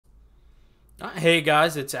Hey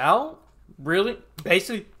guys, it's Al. Really?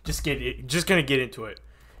 Basically, just gonna get into it.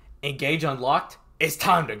 Engage unlocked. It's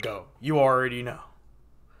time to go. You already know.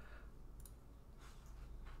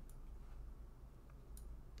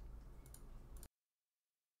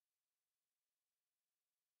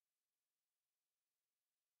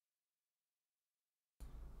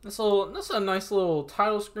 That's a nice little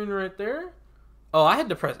title screen right there. Oh, I had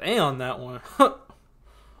to press A on that one.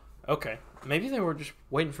 Okay, maybe they were just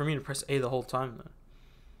waiting for me to press A the whole time then.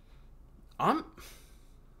 I'm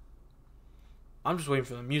just waiting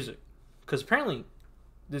for the music, because apparently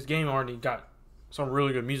this game already got some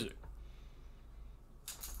really good music.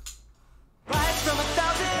 Right from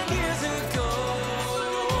 1,000 years ago.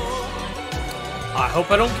 I hope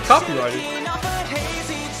I don't get copyrighted.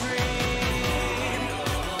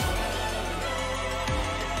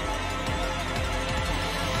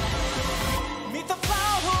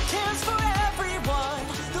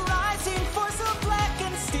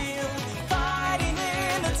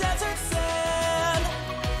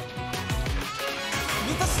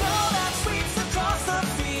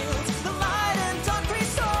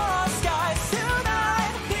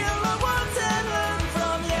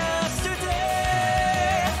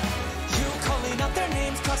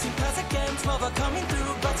 Coming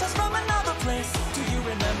through, but us from another place. Do you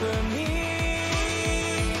remember me?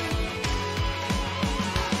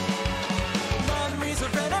 Memories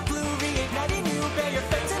of red and blue, reigniting you. Bear your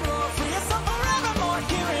fate and roar, free yourself forevermore.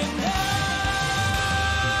 Here and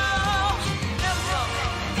now.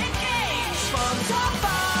 Engage. Bonds of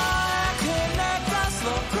fire, connect us,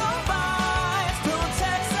 love provides,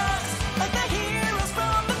 protects us like the heroes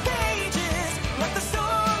from the pages, like the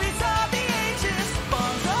stories of the ages.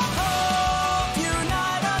 Bonds of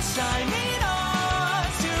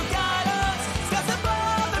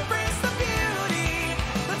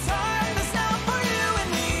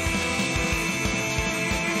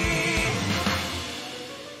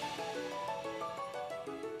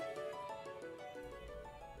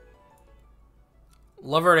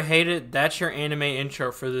love her to hate it, that's your anime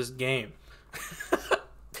intro for this game.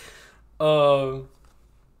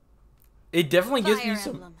 It definitely gives me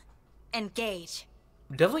some Emblem Engage.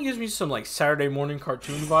 Definitely gives me some like Saturday morning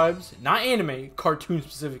cartoon vibes. Not anime, cartoon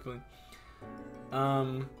specifically.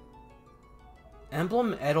 Emblem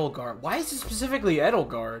Edelgard. Why is it specifically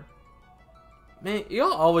Edelgard? Man,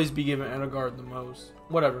 you'll always be giving Edelgard the most.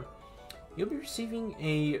 Whatever. You'll be receiving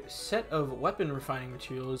a set of weapon refining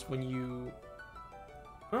materials when you...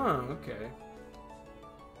 Oh, okay.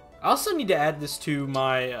 I also need to add this to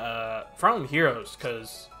my Fire Emblem Heroes,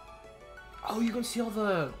 because... Oh, you can see all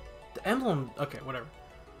the emblem... Okay, whatever.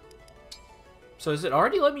 So is it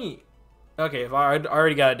already let me... Okay, if I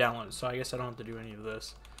already got it downloaded, so I guess I don't have to do any of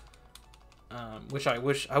this. I wish I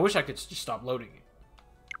could just stop loading it.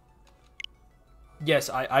 Yes,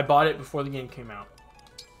 I bought it before the game came out.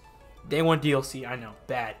 Day 1 DLC, I know.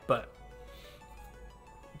 Bad, but...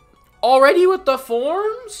 Already with the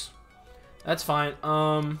forms? That's fine.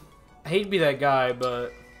 I hate to be that guy,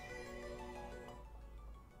 but...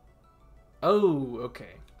 Oh,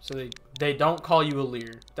 okay. So they don't call you a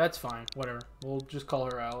Lear. That's fine. Whatever. We'll just call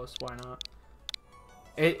her Alice. Why not?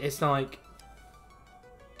 It's not like...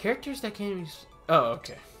 Characters that can't be... Oh,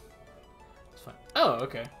 okay. It's fine. Oh,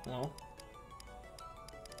 okay. Well...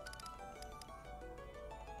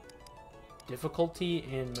 Difficulty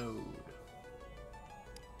and mode.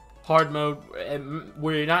 Hard mode.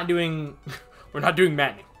 We're not doing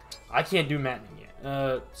matching. I can't do matching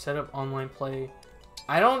yet. Set up online play.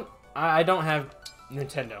 I don't have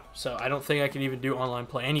Nintendo, so I don't think I can even do online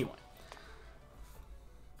play anyway.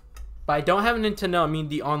 But I don't have a Nintendo, I mean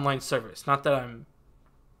the online service. Not that I'm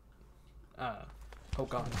oh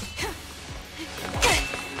god.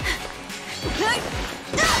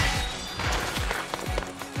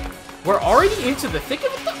 We're already into the thick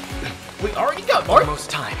of it though? We already got Mark. Almost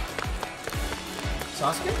time.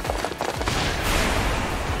 Sasuke?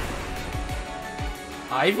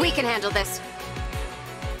 Ivy? We can handle this.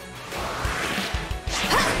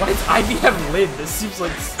 Why does Ivy have lid? This seems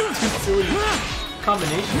like too silly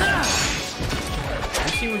combination. I've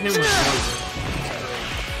seen with him with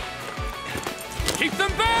Keep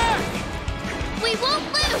them back! We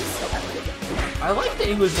won't lose! I like the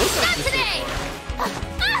English voice Not acting. today!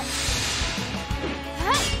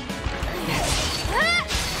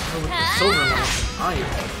 Oh, with the silver line.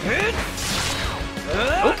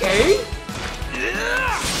 Okay.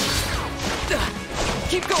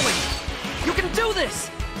 Keep going! You can do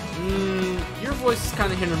this! Your voice is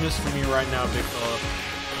kind of hit or miss for me right now, big fella.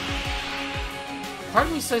 Part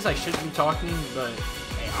of me says I shouldn't be talking, but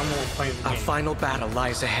hey, I'm gonna play the game. Our final battle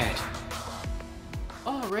lies ahead.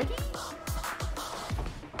 Already?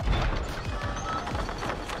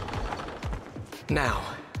 Now,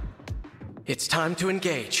 it's time to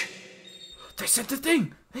engage. They sent the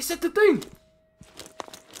thing! They sent the thing!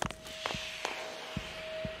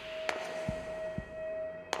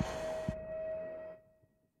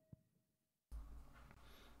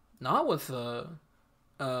 Not with the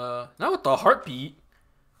heartbeat.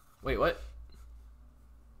 Wait, what?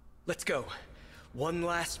 Let's go. One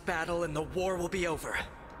last battle and the war will be over.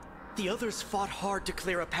 The others fought hard to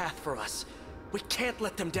clear a path for us. We can't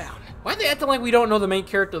let them down. Why are they acting like we don't know the main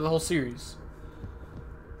character of the whole series?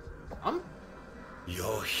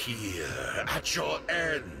 You're here, at your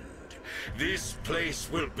end. This place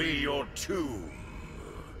will be your tomb.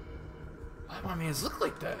 Why do my mans look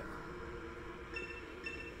like that?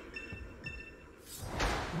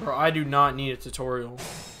 Bro, I do not need a tutorial.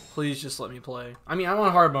 Please just let me play. I mean, I'm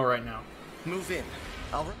on hard mode right now. Move in.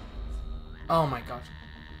 Oh my gosh.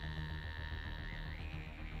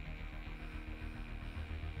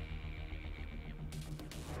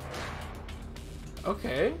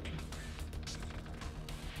 Okay.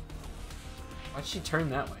 Why'd she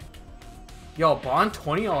turn that way? Yo, bond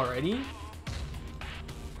 20 already?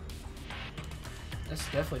 That's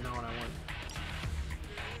definitely not what I want.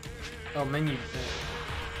 Oh, menu.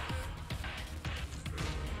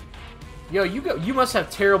 Yo, you must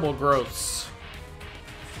have terrible growths.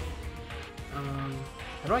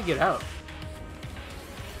 How do I get out?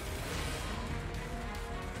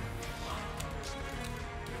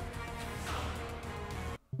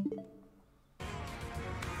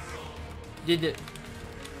 Did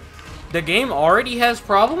the game already has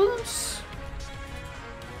problems?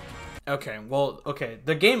 Okay, well, okay.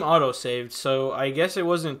 The game auto-saved, so I guess it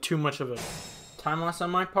wasn't too much of a time loss on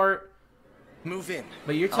my part. Move in.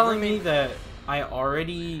 But you're telling me that I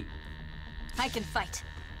already... I can fight.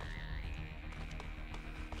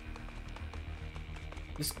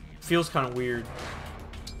 This feels kind of weird.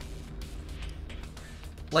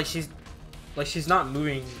 Like she's not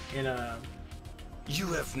moving in a... You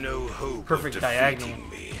have no hope perfect of diagonal. defeating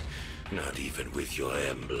me, not even with your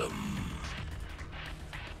emblem.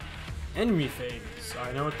 Enemy phase.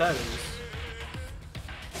 I know what that is.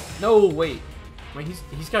 No, wait. Wait,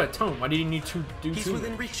 he's got a tome. Why do you need to do He's two?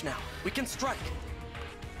 within reach now. We can strike.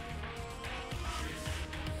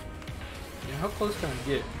 Yeah, how close can I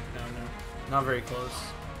get? No, not very close.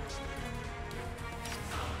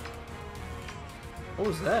 What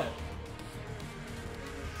was that?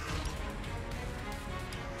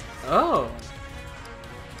 Oh.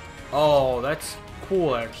 Oh, that's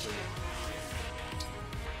cool, actually.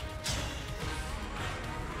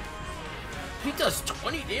 He does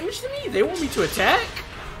 20 damage to me? They want me to attack?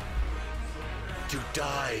 To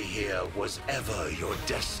die here was ever your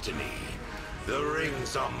destiny. The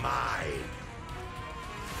rings are mine.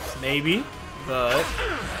 Maybe, but...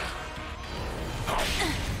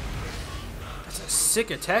 That's a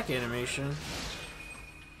sick attack animation.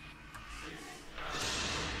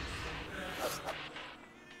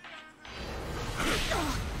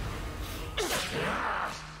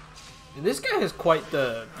 And this guy has quite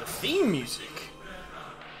the theme music.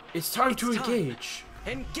 It's time to engage.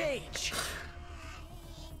 Engage.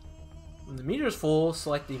 When the meter is full,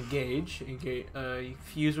 select engage.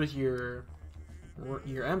 Fuse with your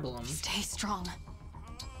emblem. Stay strong.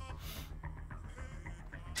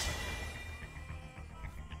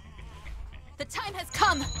 The time has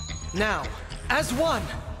come. Now, as one.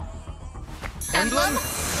 Emblem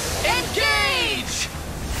engage.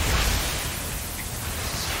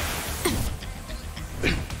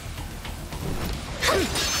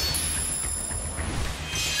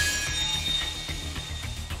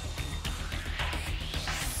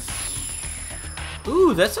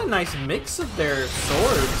 Ooh, that's a nice mix of their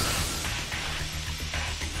swords.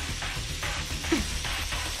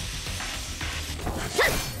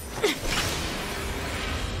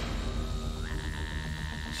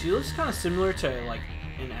 She looks kind of similar to like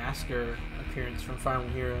an Asker appearance from Fire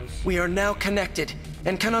Emblem Heroes. We are now connected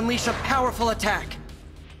and can unleash a powerful attack.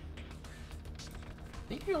 I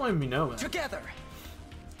think you're letting me know that. Together.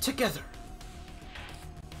 Together.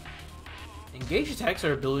 Engage attacks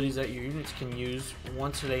are abilities that your units can use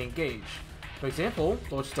once they engage. For example,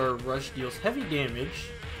 Lodestar Rush deals heavy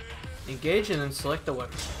damage. Engage and then select the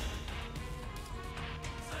weapon.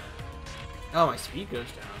 Oh, my speed goes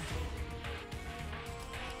down.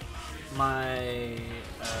 My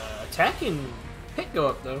attack and hit go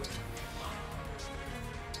up though.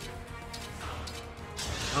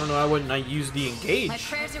 I don't know why wouldn't I use the engage My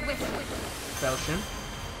prayers are with you. Falchion.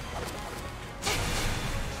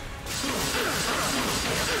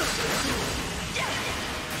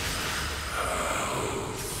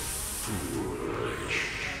 Foolish.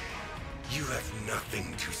 You have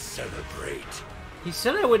nothing to celebrate. He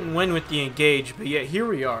said I wouldn't win with the Engage, but yet here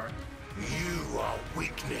we are. You are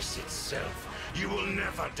weakness itself. You will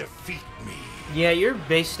never defeat me. Yeah, your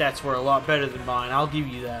base stats were a lot better than mine. I'll give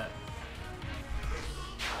you that.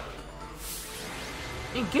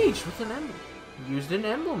 Engaged with an emblem. Used an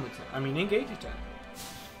emblem attack. I mean, engage attack.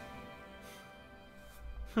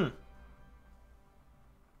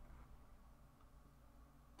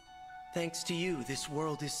 Thanks to you, this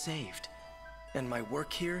world is saved. And my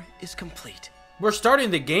work here is complete. We're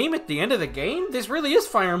starting the game at the end of the game? This really is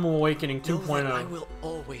Fire Emblem Awakening 2.0. Know that I will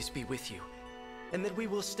always be with you. And that we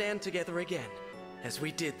will stand together again, as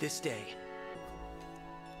we did this day.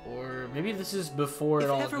 Or maybe this is before it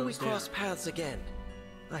all goes down. If ever we cross paths again,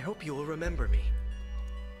 I hope you will remember me.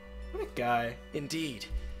 What a guy. Indeed,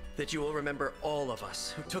 that you will remember all of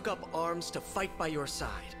us who took up arms to fight by your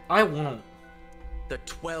side. I won't. The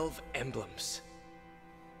 12 emblems.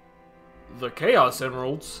 The Chaos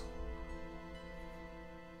Emeralds.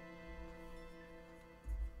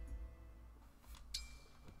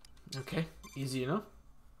 Okay, easy enough.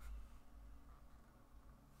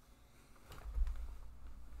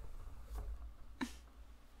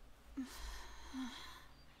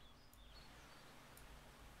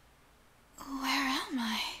 Where am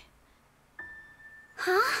I?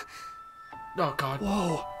 Huh? Oh god.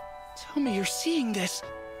 Whoa! Tell me you're seeing this.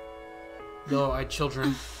 No,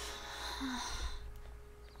 children.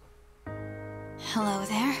 Hello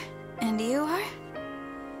there. And you are?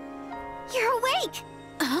 You're awake!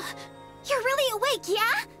 You're really awake,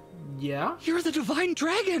 yeah? Yeah, You're the Divine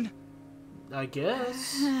Dragon! I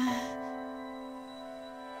guess.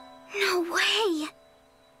 No way!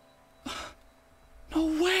 No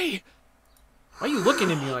way! Why are you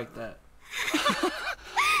looking at me like that?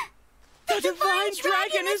 The Divine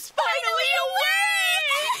Dragon is finally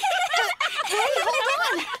awake! Hey,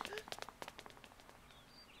 hold on!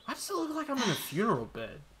 Why does it look like I'm in a funeral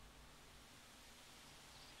bed?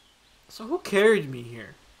 So who carried me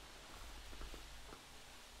here?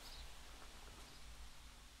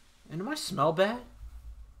 And do I smell bad?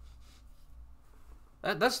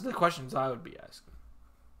 That's the questions I would be asking.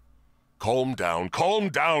 Calm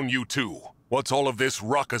down, you two. What's all of this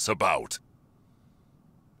ruckus about?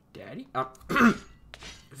 Daddy?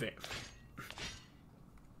 Vamp.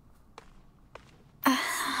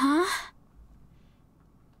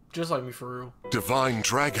 Just like me, for real. Divine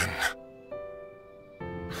Dragon.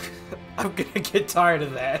 I'm gonna get tired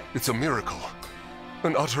of that. It's a miracle.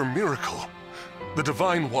 An utter miracle. The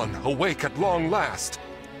Divine One awake at long last.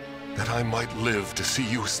 That I might live to see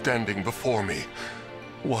you standing before me.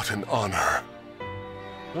 What an honor.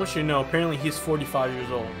 I want you to know, apparently he's 45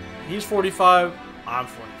 years old. He's 45, I'm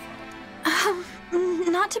 45.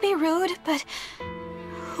 Not to be rude, but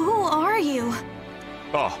who are you?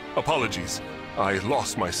 Ah, apologies. I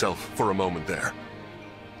lost myself for a moment there.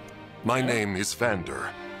 My name is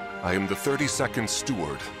Vander. I am the 32nd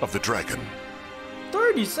steward of the dragon.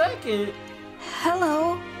 32nd?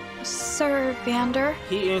 Hello, Sir Vander.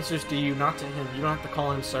 He answers to you, not to him. You don't have to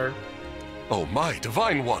call him sir. Oh, my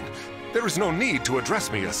Divine One. There is no need to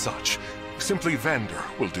address me as such. Simply Vander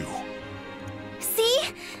will do. See?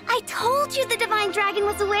 I told you the Divine Dragon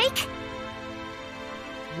was awake!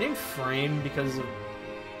 Your name framed because of...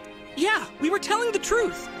 Yeah, we were telling the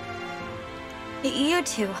truth. You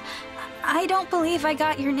two. I don't believe I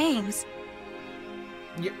got your names.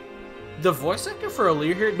 Yeah. The voice actor for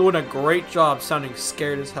Aaliyah here doing a great job sounding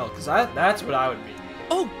scared as hell, because that's what I would be.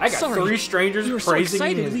 Oh, I got sorry. 3 strangers We were so praising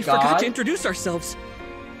me excited as we God. forgot to introduce ourselves.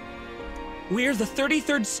 We're the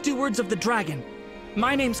 33rd Stewards of the Dragon.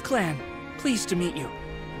 My name's Clan. Pleased to meet you.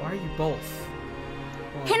 Why are you both?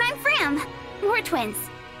 And I'm Fram. We're twins.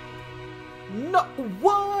 No,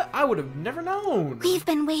 what? I would have never known. We've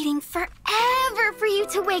been waiting forever for you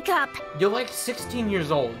to wake up. You're like 16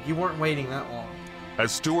 years old. You weren't waiting that long.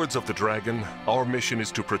 As stewards of the dragon, our mission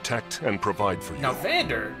is to protect and provide for you. Now,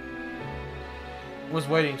 Vander was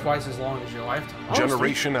waiting twice as long as your lifetime. Honestly.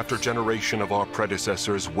 Generation after generation of our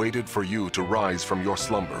predecessors waited for you to rise from your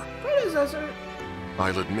slumber. Predecessor?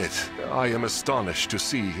 I'll admit, I am astonished to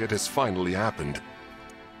see it has finally happened.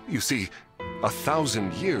 You see,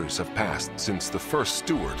 1,000 years have passed since the first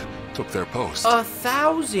steward took their post.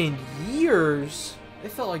 1,000 years?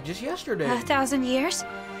 It felt like just yesterday. 1,000 years?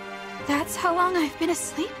 That's how long I've been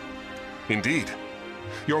asleep? Indeed.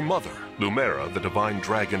 Your mother, Lumera, the Divine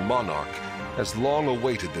Dragon Monarch, has long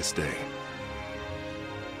awaited this day.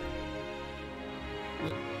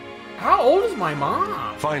 How old is my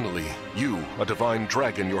mom? Finally, you, a Divine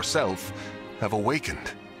Dragon yourself, have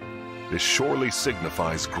awakened. This surely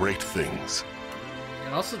signifies great things.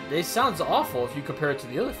 And also, it sounds awful if you compare it to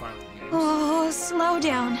the other Fire Emblem games. Oh, slow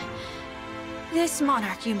down. This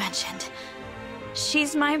monarch you mentioned,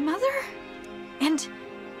 she's my mother? And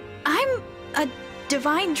I'm a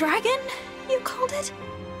divine dragon, you called it?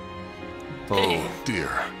 Oh,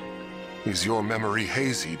 dear. Is your memory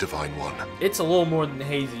hazy, Divine One? It's a little more than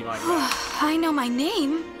hazy, my god. I know my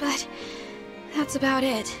name, but that's about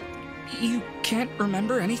it. You can't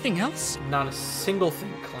remember anything else? Not a single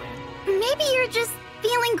thing, Clan. Maybe you're just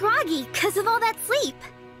feeling groggy because of all that sleep.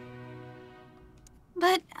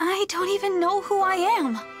 But I don't even know who I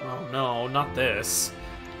am. Oh no, not this.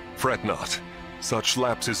 Fret not. Such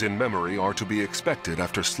lapses in memory are to be expected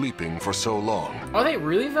after sleeping for so long. Are they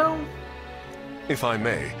really, though? If I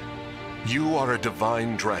may, you are a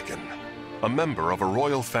divine dragon, a member of a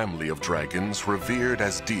royal family of dragons revered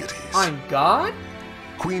as deities. I'm God?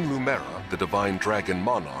 Queen Lumera, the divine dragon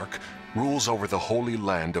monarch, rules over the holy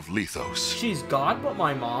land of Lethos. She's God, but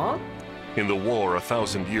my mom? In the war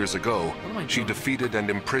 1,000 years ago, am I she doing? defeated and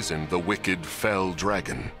imprisoned the wicked, fell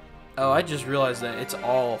dragon. Oh, I just realized that it's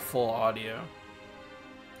all full audio.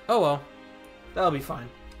 Oh well, that'll be fine.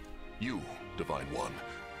 You, Divine One,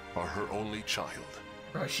 are her only child.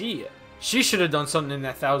 Bro, she should have done something in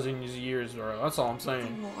that 1,000 years, bro. That's all I'm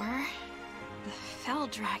saying. War? The Fell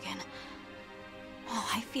Dragon. Oh,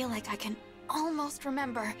 I feel like I can almost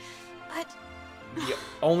remember, but... The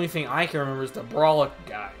only thing I can remember is the Brawler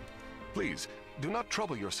guy. Please, do not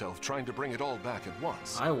trouble yourself trying to bring it all back at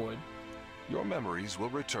once. I would. Your memories will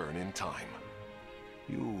return in time.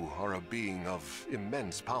 You are a being of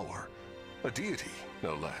immense power. A deity,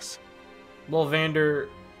 no less. Well, Vander,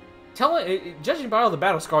 judging by all the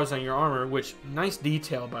battle scars on your armor, which, nice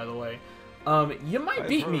detail, by the way, you might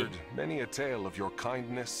beat me. I've heard many a tale of your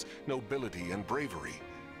kindness, nobility, and bravery.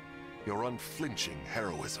 Your unflinching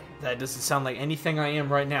heroism. That doesn't sound like anything I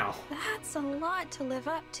am right now. That's a lot to live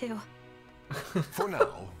up to. For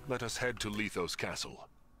now, let us head to Lethos Castle.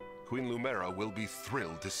 Queen Lumera will be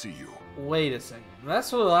thrilled to see you. Wait a second. That's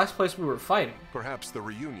the last place we were fighting. Perhaps the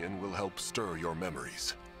reunion will help stir your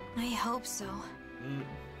memories. I hope so.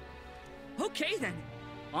 Okay then.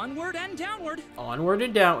 Onward and downward. Onward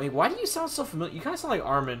and down. Wait, why do you sound so familiar? You kind of sound like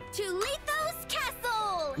Armin. To Lethos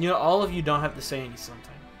Castle! You know, all of you don't have to say any something.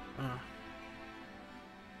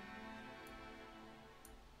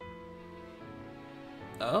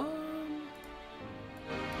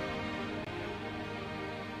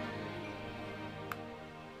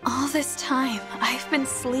 All this time, I've been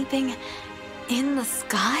sleeping in the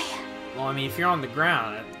sky? Well, I mean, if you're on the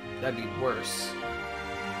ground, that'd be worse.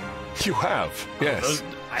 You have, yes.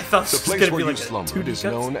 I thought The this was place gonna where be you like a slumbered 2D is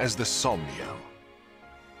cutscene. known as the Somniel.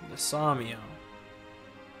 The Samio.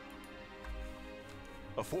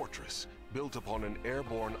 A fortress built upon an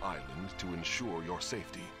airborne island to ensure your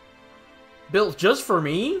safety. Built just for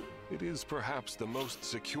me? It is perhaps the most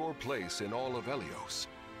secure place in all of Helios.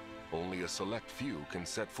 Only a select few can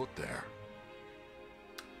set foot there.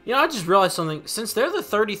 You know, I just realized something. Since they're the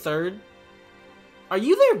 33rd, are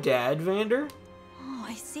you their dad, Vander? Oh,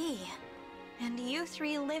 I see. And you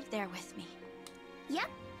three live there with me. Yep.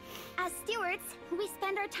 As stewards, we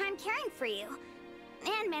spend our time caring for you.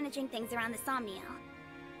 And managing things around the Somniel.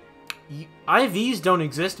 IVs don't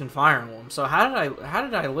exist in Fire Emblem, so how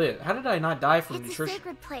did I live? How did I not die from It's a nutrition?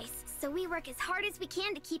 sacred place, so we work as hard as we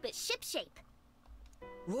can to keep it shipshape.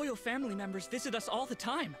 Royal family members visit us all the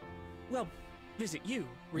time. Well, visit you,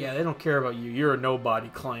 really. Yeah, they don't care about you. You're a nobody,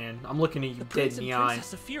 Clan. I'm looking at you The dead Prince in and the eye.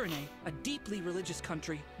 Princess of Firene, a deeply religious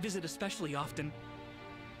country, visit especially often.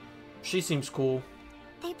 She seems cool.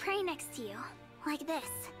 They pray next to you, like this.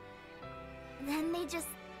 Then they just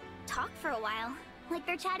talk for a while, like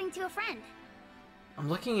they're chatting to a friend. I'm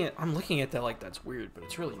looking at that like that's weird, but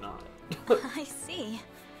it's really not. I see.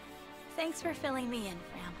 Thanks for filling me in,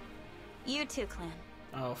 Fram. You too, Clan.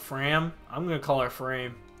 Oh, Fram? I'm gonna call her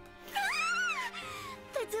Frame.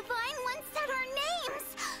 The Divine One said our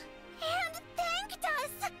names and thanked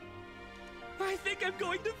us. I think I'm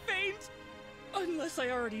going to faint. Unless I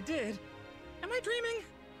already did. Am I dreaming?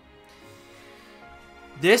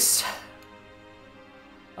 This,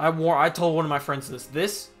 I told one of my friends this.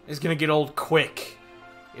 This is gonna get old quick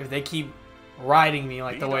if they keep riding me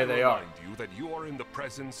like the way they are. Need I remind you that you are in the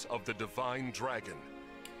presence of the Divine Dragon.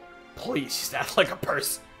 Please, just act like a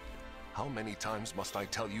person. How many times must I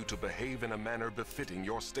tell you to behave in a manner befitting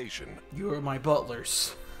your station? You are my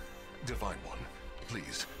butlers. Divine One,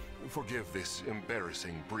 please, forgive this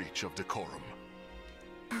embarrassing breach of decorum.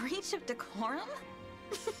 Breach of decorum?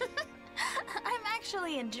 I'm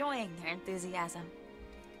actually enjoying their enthusiasm.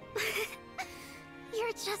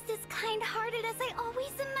 You're just as kind-hearted as I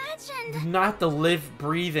always imagined. You not have to live,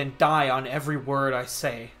 breathe, and die on every word I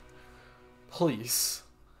say. Please.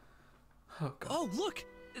 Oh, God. Oh, look!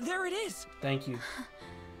 There it is! Thank you.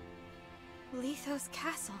 Lithos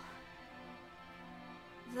Castle.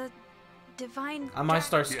 The divine. I might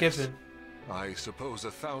start Yes. skipping. I suppose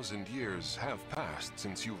 1,000 years have passed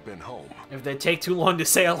since you've been home. If they take too long to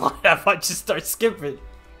say a lot, I might just start skipping.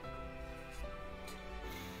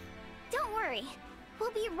 Don't worry.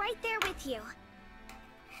 We'll be right there with you.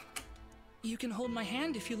 You can hold my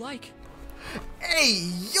hand if you like. Hey,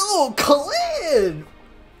 yo, Colin!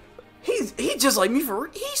 He's just like me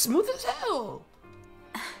he's smooth as hell.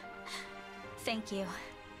 Thank you.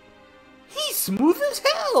 He's smooth as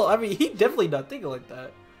hell. I mean, he definitely not thinking like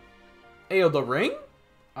that. Hey, yo, the ring?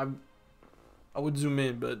 I would zoom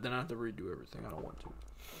in, but then I have to redo everything. I don't want to.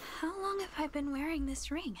 How long have I been wearing this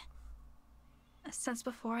ring? Since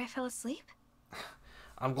before I fell asleep?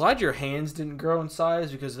 I'm glad your hands didn't grow in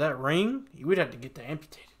size, because that ring, you would have to get that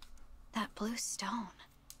amputated. That blue stone.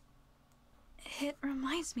 It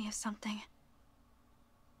reminds me of something.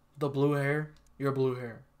 The blue hair? Your blue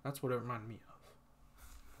hair. That's what it reminded me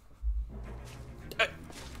of.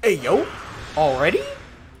 Hey, yo! Already?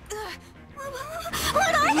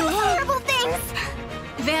 What are those horrible things?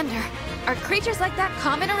 Vander, are creatures like that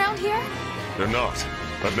common around here? They're not.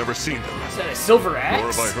 I've never seen them. Is that a silver Nor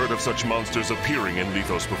axe? have I heard of such monsters appearing in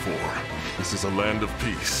Lithos before. This is a land of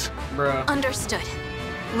peace. Bruh. Understood.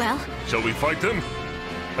 Well, Shall we fight them?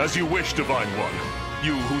 As you wish, Divine One.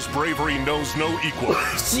 You whose bravery knows no equal.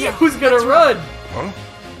 Yeah, who's gonna run? Huh?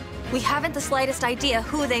 we haven't the slightest idea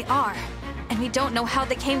who they are, and we don't know how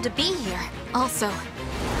they came to be here. Also,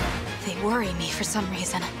 they worry me for some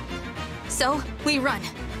reason. So, we run.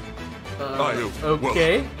 Okay. Well,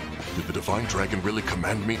 did the Divine Dragon really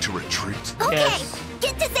command me to retreat? Okay, Yes.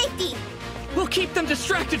 get to safety. We'll keep them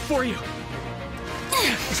distracted for you!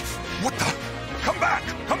 What the? Come back!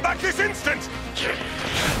 Come back this instant!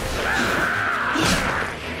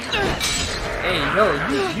 Hey,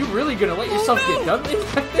 yo, you really gonna let yourself get done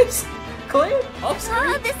like this? Clay? I'm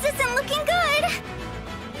sorry. This isn't looking good.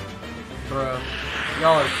 Bruh.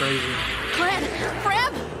 Y'all are crazy. Clan,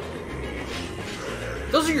 Freb!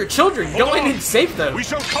 Those are your children. Go in and save them. We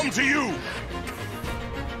shall come to you!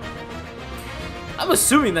 I'm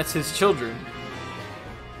assuming that's his children.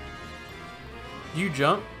 You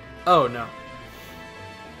jump? Oh, no.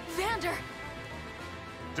 Vander!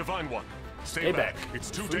 Divine One, stay Stay back. back.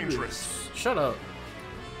 It's too dangerous. Shut up.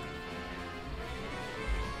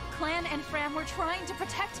 Clan and Fram were trying to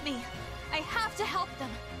protect me. I have to help them.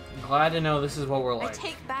 I'm glad to know this is what we're I like.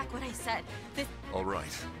 take back what I said. All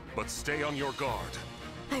right, but stay on your guard.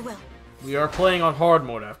 I will. We are playing on hard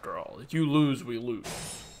mode after all. If you lose, we lose.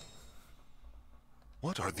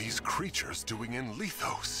 What are these creatures doing in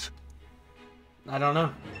Lithos? I don't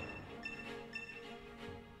know.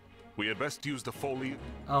 We had best use the Foley.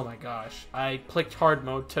 Oh my gosh. I clicked hard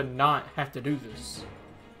mode to not have to do this.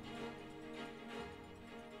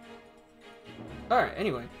 Alright,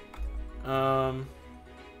 anyway. Oh,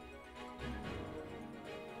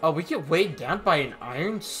 we get weighed down by an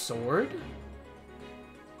iron sword?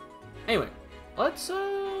 Anyway, let's,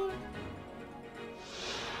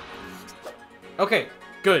 Okay,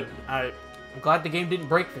 good. I'm glad the game didn't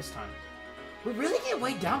break this time. We really get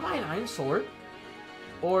weighed down by an iron sword?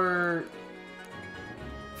 Or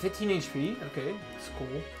 15 HP? Okay, that's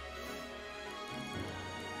cool.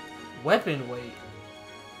 Weapon weight.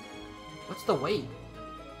 What's the weight?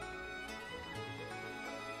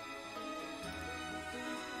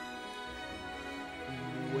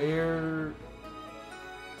 Where...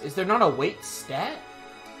 Is there not a weight stat?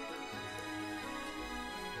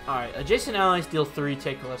 Alright, adjacent allies deal 3,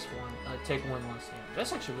 take less 1. Take 1 less damage.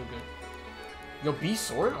 That's actually real good. Yo, B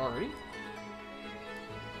sword already?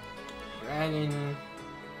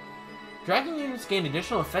 Dragon units gain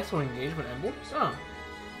additional effects when engaged with emblems? Oh.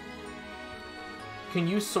 Can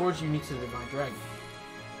use swords unique to the Divine Dragon.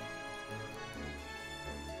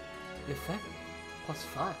 Effect? Plus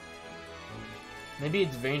 5. Maybe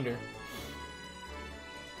it's Vander.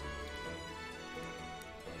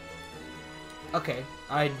 Okay.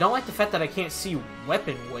 I don't like the fact that I can't see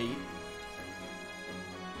weapon weight.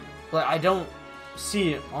 But I don't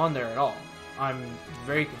see it on there at all. I'm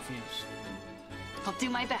very confused. I'll do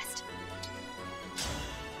my best.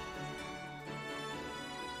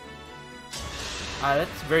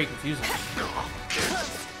 That's very confusing.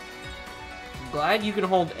 I'm glad you can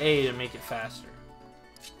hold A to make it faster.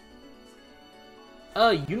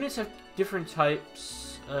 Units have different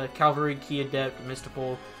types. Cavalry, Key Adept,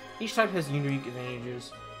 Mystical. Each type has unique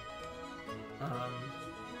advantages.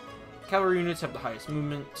 Cavalry units have the highest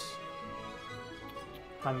movement.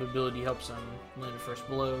 High mobility helps them land a first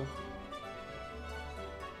blow.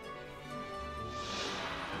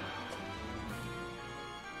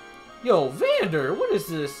 Yo, Vander, what is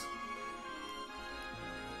this?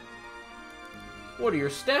 What are your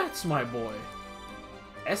stats, my boy?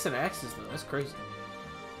 S and X's though, that's crazy.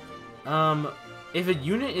 If a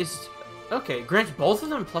unit is... Okay, grants both of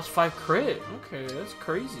them +5 crit. Okay, that's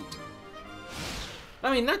crazy.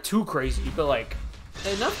 I mean, not too crazy, but like,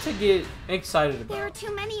 enough to get excited about. There are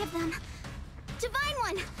too many of them. Divine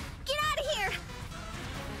One, get out of here!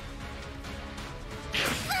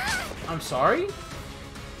 I'm sorry?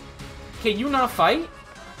 Can you not fight?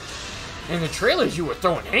 In the trailers, you were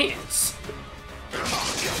throwing hands.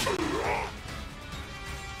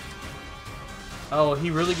 Oh, he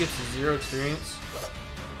really gets 0 experience?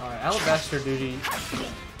 Alright, Alabaster duty.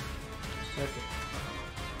 Okay.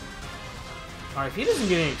 Alright, if he doesn't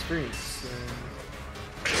get any experience, then...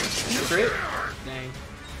 Crit? Dang.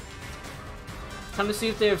 Time to see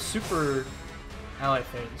if they have super ally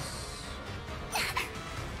phase.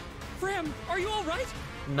 Fram, are you alright?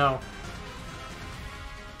 No.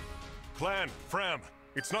 Clan, Fram,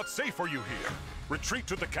 it's not safe for you here. Retreat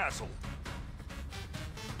to the castle.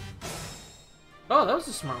 Oh, that was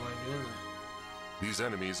a smart way of doing that. These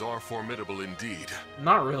enemies are formidable indeed.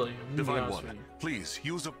 Not really. I'm gonna be Divine honest One, with you. please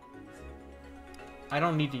use a... I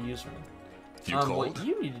don't need to use one. You called? What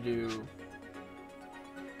you need to do...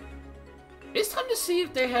 It's time to see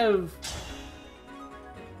if they have...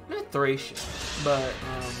 Not Thracian, but,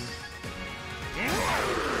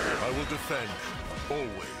 I will defend,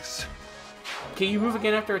 always. Can you move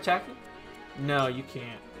again after attacking? No, you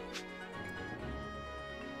can't.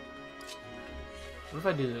 What if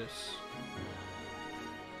I do this?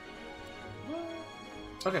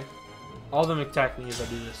 Okay. All of them attack me if I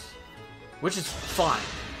do this. Which is fine.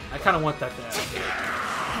 I kind of want that to happen.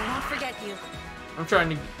 I won't forget you. I'm trying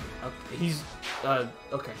to... he's...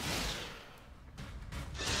 okay.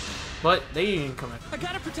 But they didn't come after I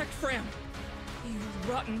gotta protect Fram. You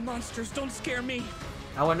rotten monsters don't scare me.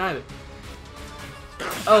 I wouldn't either.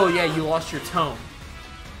 Oh yeah, you lost your tone.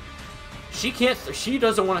 She can't... she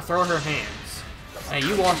doesn't want to throw her hands. And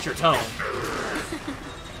you lost your tone.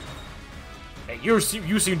 And you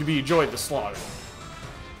seem to be enjoying the slaughter.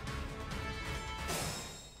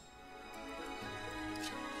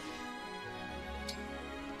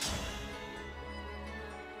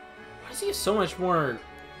 Why does he have so much more...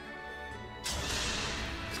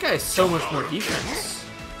 This guy has so much more defense.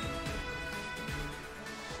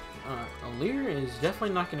 Alir is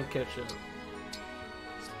definitely not going to catch up.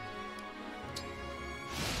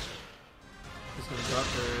 He's going to drop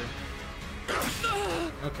her...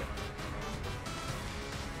 Okay.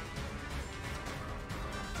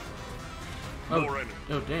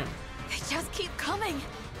 Oh damn. They just keep coming.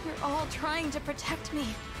 You're all trying to protect me.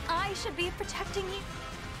 I should be protecting you.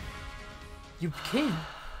 You can.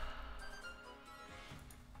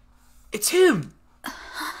 It's him!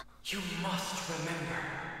 You must remember.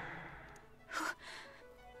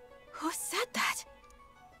 Who said that?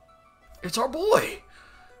 It's our boy!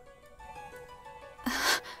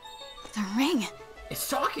 The ring. It's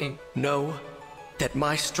talking! Know that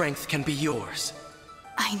my strength can be yours.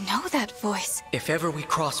 I know that voice. If ever we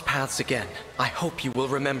cross paths again, I hope you will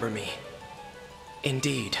remember me.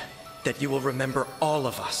 Indeed, that you will remember all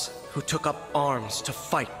of us who took up arms to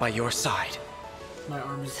fight by your side. My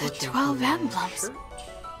arm is The glitching 12 through my emblems. shirt.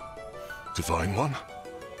 Divine One?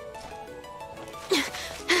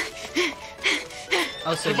 I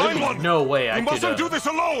was saying, Divine there's One! no way I You could mustn't do this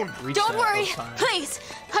alone! reach Don't that worry, both times. please.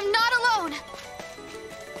 I'm not alone.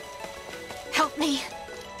 Help me.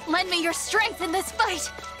 Lend me your strength in this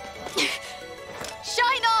fight.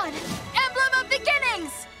 Shine on, Emblem of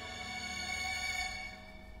Beginnings!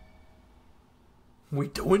 We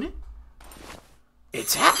doing it?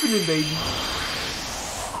 It's happening, baby!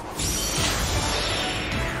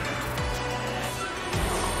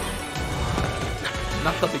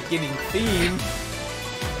 Not the beginning theme.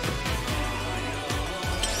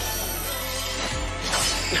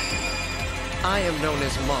 I am known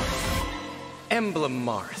as Marth. Emblem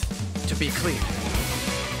Marth, to be clear.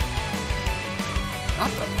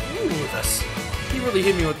 Not the... Ooh, that's... He really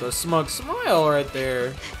hit me with a smug smile right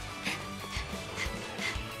there.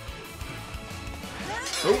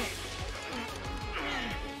 Oh.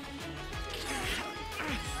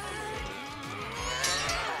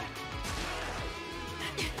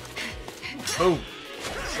 Oh.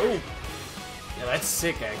 Oh. Yeah, that's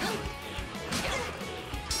sick, actually.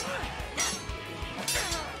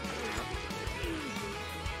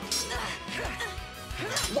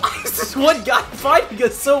 Why is this this one guy fighting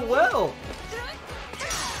us so well?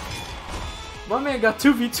 My man got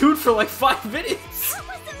 2v2'd for like 5 minutes. That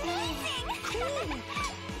was amazing!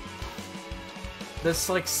 That's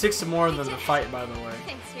like 6 more than the fight, by the way.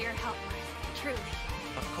 Thanks for your help, Marth. Truly.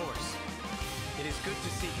 Of course. It is good to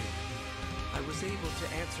see you. I was able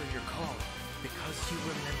to answer your call because you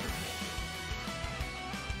remembered me.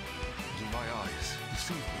 Do my eyes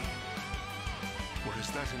deceive me? Or is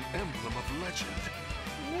that an emblem of legend?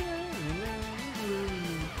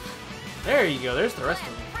 There you go, there's the rest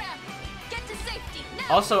of them. Get to safety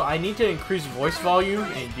now. Also, I need to increase voice volume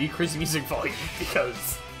and decrease music volume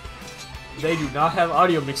because they do not have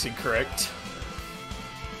audio mixing correct.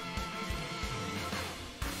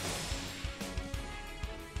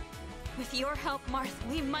 With your help, Marth,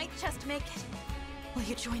 we might just make it. Will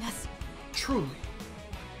you join us? Truly.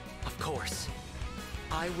 Of course.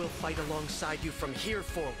 I will fight alongside you from here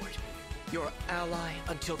forward. Your ally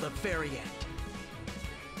until the very end.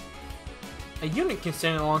 A unit can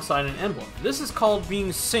stand alongside an emblem. This is called being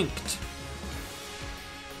synced.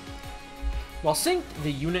 While synced,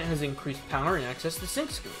 the unit has increased power and access to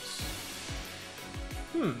sync skills.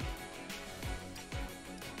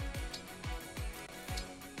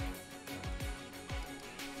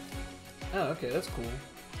 Oh, okay, that's cool.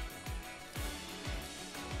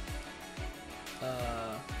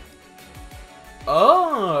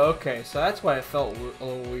 Oh, okay, so that's why it felt a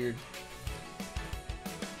little weird.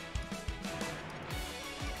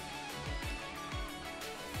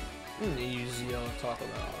 Use ZL to talk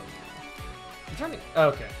about. I'm trying to.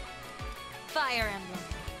 Okay. Fire Emblem.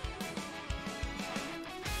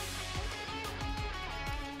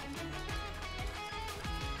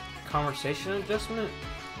 Conversation adjustment?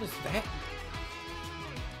 What is that?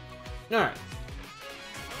 Alright.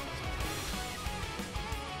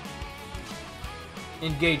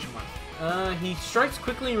 Engagement. He strikes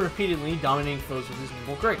quickly and repeatedly, dominating foes with his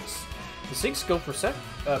nimble grace. The sync skill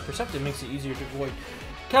Perceptive makes it easier to avoid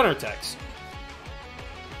counterattacks.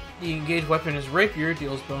 The engaged weapon is Rapier,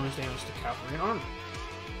 deals bonus damage to cavalry and armor.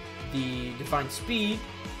 The Defined Speed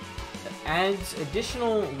adds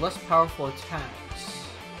additional, less powerful attacks.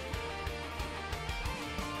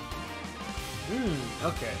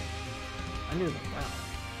 Okay. I knew about that.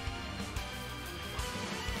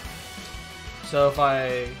 So if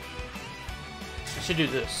I should do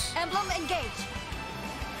this. Emblem Engage.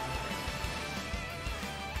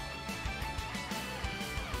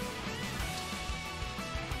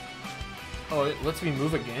 Oh, it lets me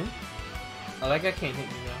move again? Oh, that guy can't hit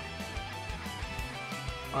me though.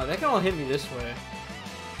 Alright, that can all hit me this way.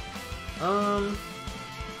 I'll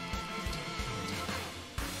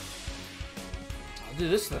do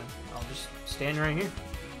this then. I'll just stand right here.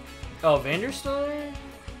 Oh, Vander's still there?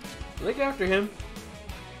 Look after him.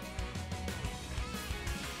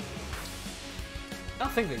 I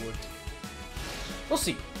don't think they would. We'll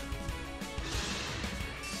see.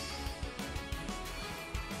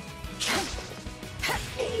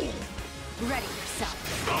 Ready yourself.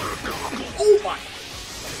 Oh my!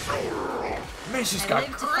 Man, she's got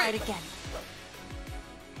live to fight again.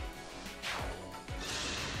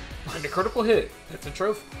 And a critical hit. That's a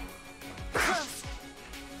trophy.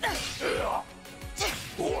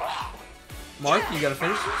 Mark, you gotta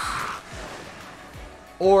finish this?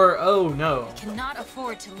 Or, oh no. Cannot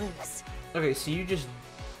afford to lose. Okay, so you just...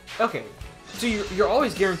 Okay. So you're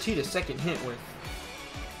always guaranteed a second hit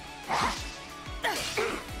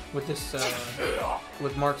with this,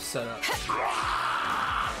 with Mark's setup.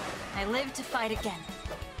 I live to fight again.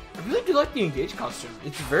 I really do like the Engage costume.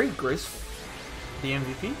 It's very graceful. The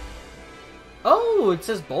MVP? Oh, it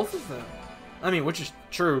says both of them. I mean, which is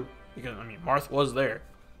true, because, I mean, Marth was there.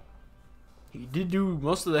 He did do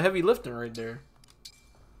most of the heavy lifting right there.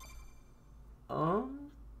 That's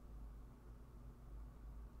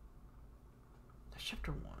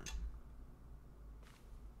chapter 1.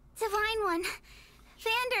 Divine One.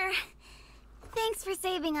 Vander. Thanks for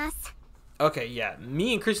saving us. Okay, yeah.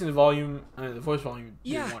 Me increasing the volume, the voice volume,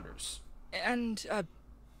 Yeah. did wonders. And,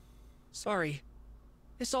 sorry.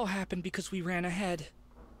 This all happened because we ran ahead.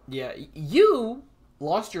 Yeah, you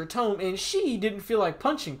lost your tome, and she didn't feel like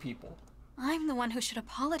punching people. I'm the one who should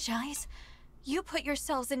apologize. You put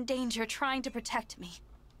yourselves in danger trying to protect me.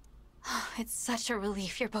 It's such a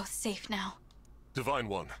relief you're both safe now. Divine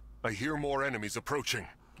One, I hear more enemies approaching.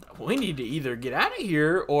 We need to either get out of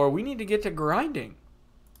here, or we need to get to grinding.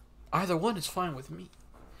 Either one is fine with me.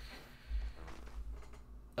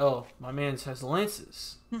 Oh, my man has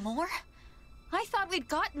lances. More? I thought we'd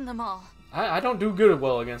gotten them all. I don't do good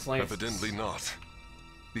well against lances. Evidently not.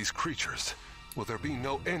 These creatures, will there be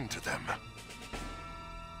no end to them?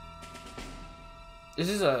 This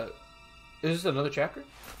is a Is this another chapter?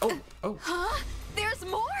 Oh, oh. Huh? There's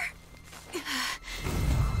more?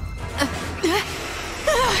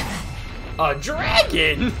 A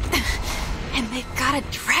dragon? And they've got a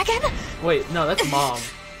dragon? Wait, no, that's Mom.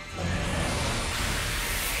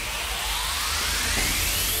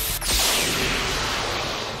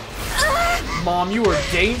 Mom, you were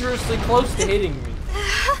dangerously close to hitting me.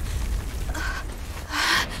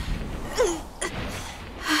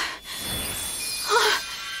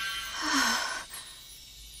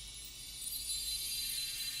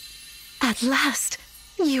 At last,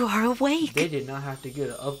 you are awake. They did not have to get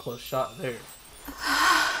an up-close shot there.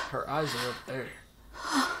 Her eyes are up there.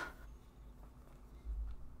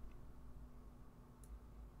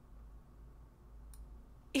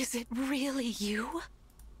 Is it really you?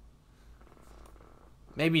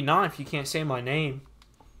 Maybe not if you can't say my name.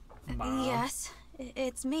 Mom. Yes,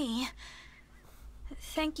 it's me.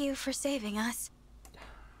 Thank you for saving us.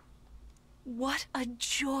 What a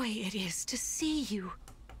joy it is to see you.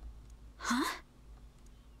 Huh?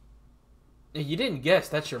 You didn't guess,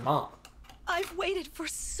 that's your mom. I've waited for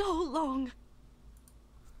so long.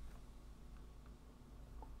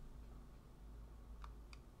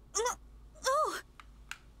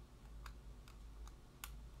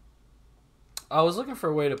 I was looking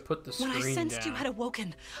for a way to put the screen down. When I sensed you had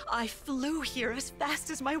awoken, I flew here as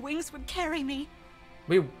fast as my wings would carry me.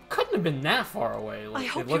 We couldn't have been that far away. I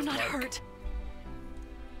hope you're not hurt.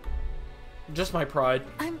 Just my pride.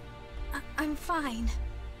 I'm fine.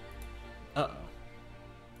 Uh-oh.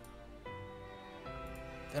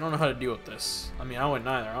 They don't know how to deal with this. I mean, I wouldn't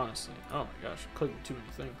either, honestly. Oh my gosh, I'm clicking too many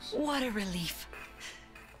things. What a relief.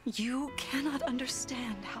 You cannot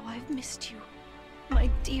understand how I've missed you, my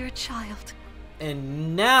dear child.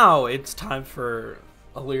 And now it's time for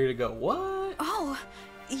Aleria to go, what? Oh,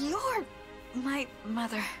 you're my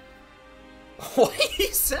mother. Why you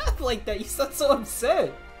sound like that? You sound so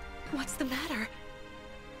upset. What's the matter?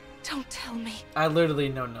 Don't tell me. I literally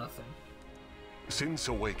know nothing. Since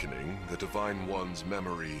awakening, the Divine One's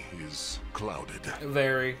memory is clouded.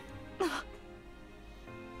 Very.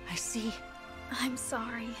 I see. I'm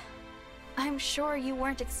sorry. I'm sure you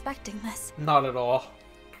weren't expecting this. Not at all.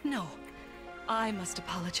 No, I must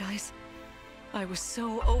apologize. I was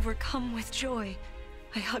so overcome with joy.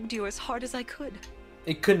 I hugged you as hard as I could.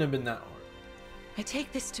 It couldn't have been that hard. I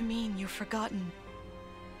take this to mean you've forgotten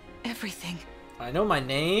everything. I know my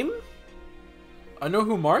name. I know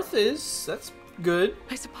who Martha is. That's good.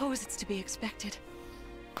 I suppose it's to be expected.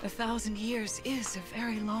 1,000 years is a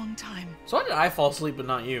very long time. So why did I fall asleep but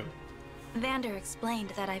not you? Vander explained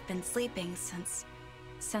that I've been sleeping since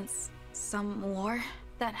some war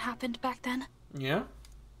that happened back then. Yeah?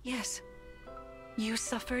 Yes. You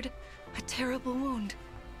suffered a terrible wound.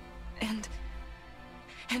 And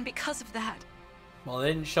because of that... Well,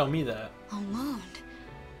 they didn't show me that. A wound?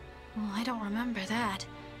 Well, I don't remember that.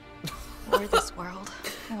 Or this world.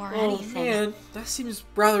 Or anything. Oh man, that seems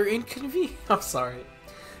rather inconvenient. I'm sorry.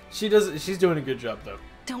 She's doing a good job though.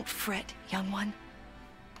 Don't fret, young one.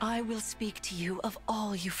 I will speak to you of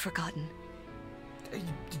all you've forgotten.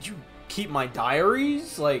 Did you keep my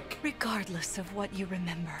diaries? Like... Regardless of what you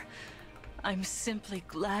remember, I'm simply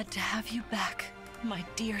glad to have you back, my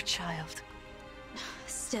dear child.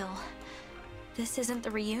 Still, this isn't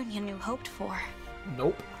the reunion you hoped for.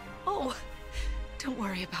 Nope. Oh, don't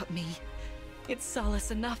worry about me. It's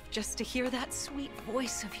solace enough just to hear that sweet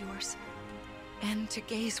voice of yours. And to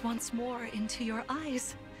gaze once more into your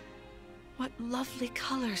eyes. What lovely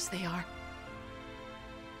colors they are.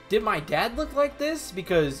 Did my dad look like this?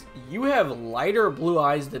 Because you have lighter blue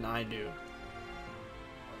eyes than I do.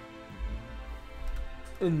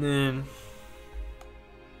 And then...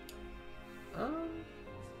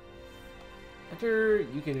 after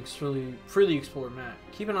you can freely explore map.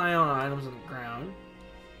 Keep an eye on items on the ground.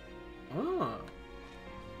 Oh.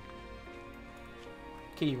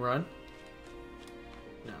 Can you run?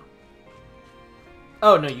 No.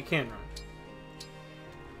 Oh, no, you can run.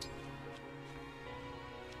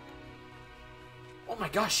 Oh my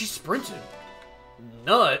gosh, she's sprinting.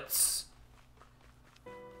 Nuts.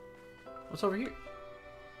 What's over here?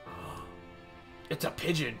 It's a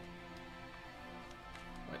pigeon.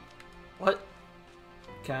 Wait, what?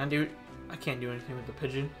 Can I do it? I can't do anything with the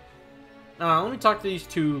pigeon. Let me talk to these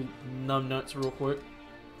two numbnuts real quick.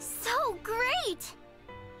 So great!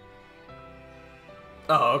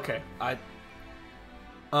 Oh, okay.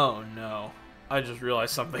 Oh no. I just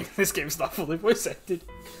realized something. This game's not fully voice acted.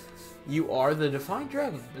 You are the Defiant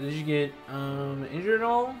Dragon. But did you get injured at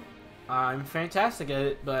all? I'm fantastic at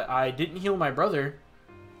it, but I didn't heal my brother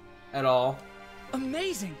at all.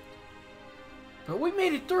 Amazing! But we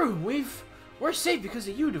made it through. We're safe because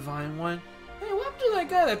of you, Divine One. Hey, what happened to that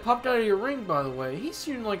guy that popped out of your ring, by the way? He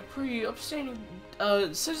seemed like a pretty upstanding,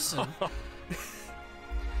 citizen. It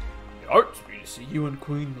hurts me to see you and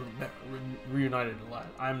Queen reunited at last.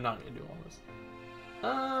 I'm not gonna do all this.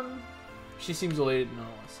 She seems elated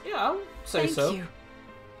nonetheless. Yeah, I would say so. Thank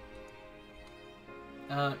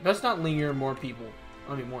you. Let's not linger more people.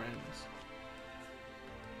 I mean, more enemies.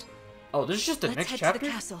 Oh, this is just the Let's next head chapter? to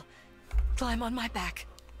the castle. Climb on my back.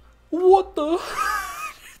 What the?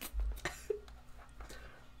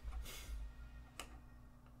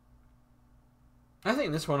 I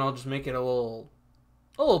think this one I'll just make it a little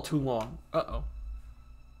too long. Uh-oh.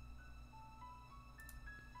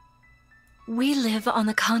 We live on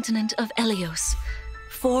the continent of Elios,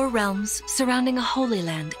 4 realms surrounding a holy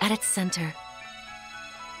land at its center.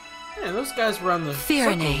 Yeah, those guys around the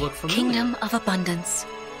circle look Firene, familiar. kingdom of abundance.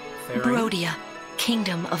 Firene, Brodia,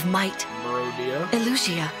 kingdom of might. Brodia,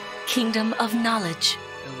 Elusia, kingdom of knowledge.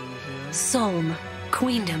 Illusion, Solm,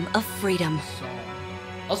 queendom of freedom. Song.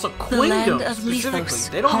 Also, The queendom, land of specifically. Lethos,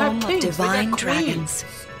 They don't home have of kings, divine they got queens. dragons.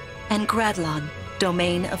 And Gradlon,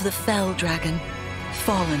 domain of the fell dragon,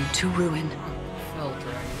 fallen to ruin. Fell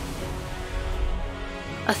dragon.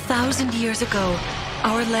 1,000 years ago,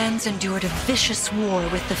 our lands endured a vicious war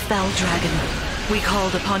with the fell dragon. We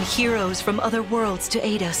called upon heroes from other worlds to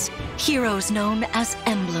aid us, heroes known as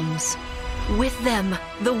emblems. With them,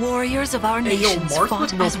 the warriors of our Hey, yo, nations Mark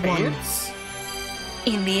fought with no as one. pants?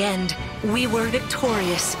 In the end, we were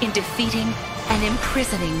victorious in defeating and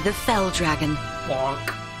imprisoning the fell dragon.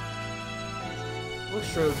 Bonk. Looks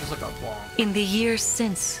straight up just like a bonk. In the years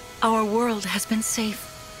since, our world has been safe.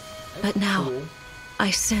 But now, Cool. I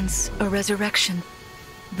sense a resurrection.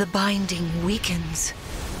 The binding weakens.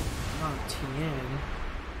 Not Tien.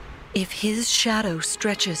 If his shadow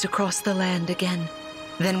stretches across the land again,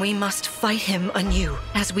 then we must fight him anew,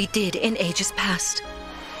 as we did in ages past.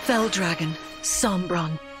 Fell Dragon,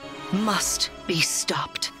 Sombron, must be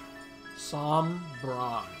stopped.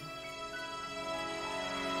 Sombron.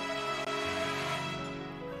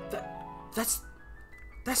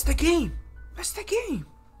 That's the game. That's the game.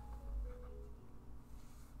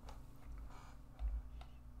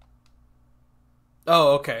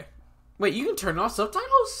 Oh, okay. Wait, you can turn off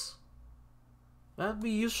subtitles? That'd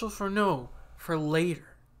be useful for later.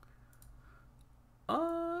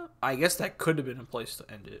 I guess that could have been a place to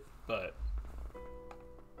end it, but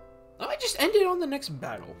I might just end it on the next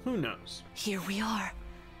battle. Who knows? Here we are.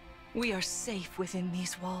 We are safe within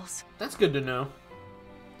these walls. That's good to know.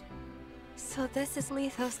 So this is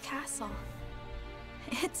Lethos Castle.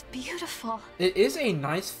 It's beautiful. It is a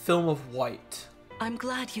nice film of white. I'm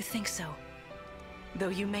glad you think so. Though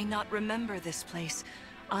you may not remember this place,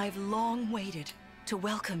 I've long waited to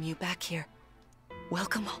welcome you back here.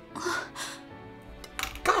 Welcome home.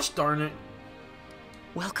 Gosh darn it.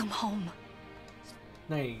 Welcome home.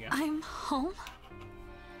 There you go. I'm home?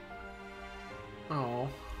 Oh.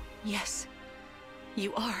 Yes,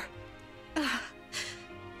 you are.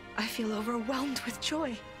 I feel overwhelmed with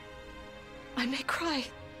joy. I may cry.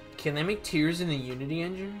 Can they make tears in the Unity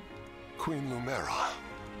engine? Queen Lumera.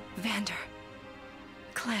 Vander,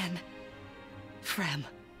 Clan, Frem,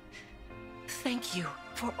 thank you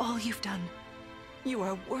for all you've done. You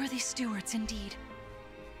are worthy stewards indeed.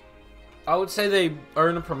 I would say they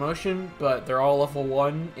earn a promotion, but they're all level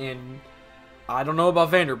 1, and I don't know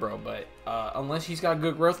about Vanderbro, but unless he's got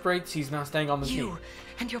good growth rates, he's not staying on the team. You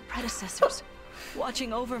and your predecessors,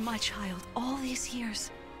 watching over my child all these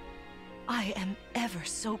years. I am ever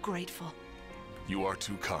so grateful. You are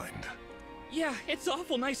too kind. Yeah, it's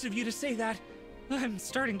awful nice of you to say that. I'm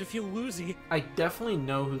starting to feel woozy. I definitely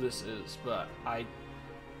know who this is, but I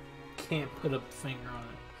can't put a finger on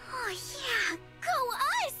it. Oh yeah,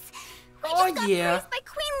 go us! We Oh, just got yeah. praised by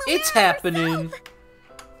Queen Lumera It's happening. herself.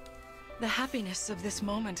 The happiness of this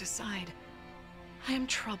moment aside, I am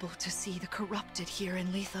troubled to see the corrupted here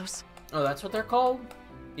in Lethos. Oh, that's what they're called?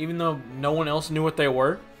 Even though no one else knew what they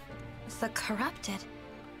were? The corrupted.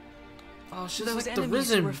 Oh, it's just Those like the enemies who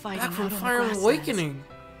Risen, were fighting back from out on the Fire Emblem grasslands. Awakening.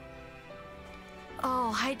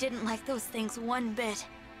 Oh, I didn't like those things one bit.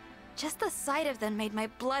 Just the sight of them made my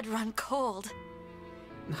blood run cold.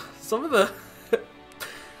 Some of the...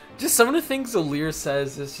 just some of the things Alir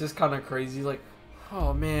says is just kind of crazy. Like,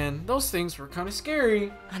 oh man, those things were kind of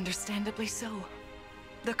scary. Understandably so.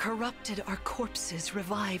 The corrupted are corpses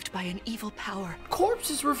revived by an evil power.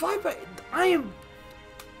 Corpses revived by... I am...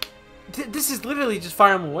 This is literally just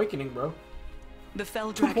Fire Emblem Awakening, bro. The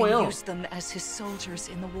Fell Dragon 2.0. used them as his soldiers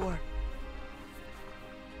in the war.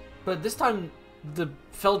 But this time, the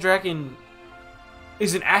Fell Dragon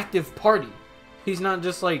is an active party. He's not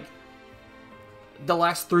just like the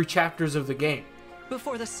last 3 chapters of the game.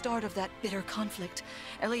 Before the start of that bitter conflict,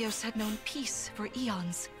 Elios had known peace for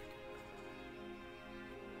eons.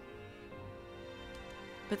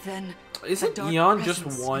 But then, Isn't a dark Eon just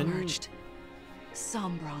presence one? emerged.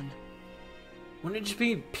 Sombron. Wouldn't it just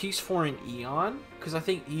be peace for an Eon? Because I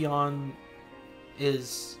think Eon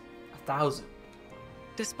is 1,000.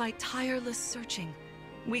 Despite tireless searching,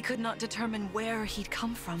 we could not determine where he'd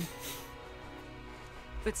come from.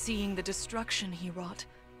 But seeing the destruction he wrought,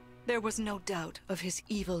 there was no doubt of his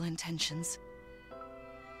evil intentions.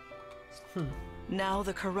 Now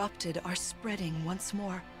the corrupted are spreading once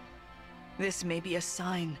more. This may be a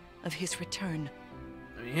sign of his return.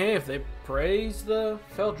 I mean, hey, if they praise the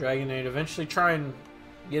Fell Dragon, they'd eventually try and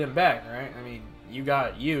get him back, right? I mean, you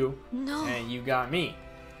got you, No. and you got me.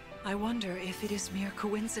 I wonder if it is mere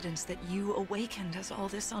coincidence that you awakened as all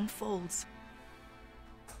this unfolds.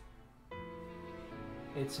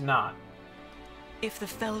 It's not. If the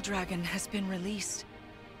Fell Dragon has been released,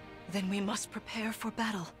 then we must prepare for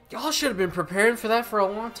battle. Y'all should have been preparing for that for a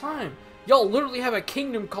long time. Y'all literally have a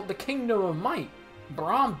kingdom called the Kingdom of Might.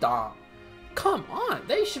 Brahmdam. Come on,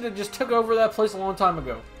 they should have just took over that place a long time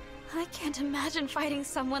ago. I can't imagine fighting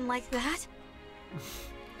someone like that.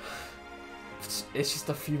 It's just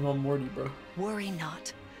a female Morty, bro. Worry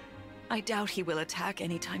not. I doubt he will attack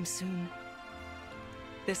anytime soon.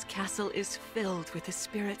 This castle is filled with the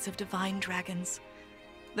spirits of divine dragons.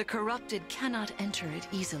 The corrupted cannot enter it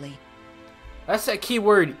easily. That's that key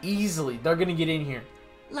word, easily. They're gonna get in here.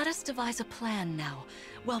 Let us devise a plan now,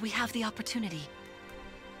 while we have the opportunity.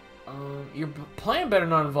 Your plan better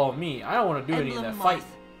not involve me. I don't want to do any of that Emblem fight.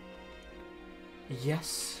 Marth.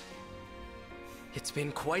 Yes. It's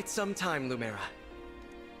been quite some time, Lumera.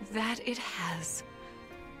 That it has.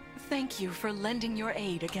 Thank you for lending your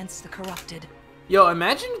aid against the corrupted. Yo,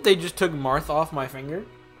 imagine if they just took Marth off my finger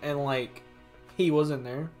and, like, he wasn't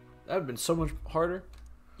there. That would have been so much harder.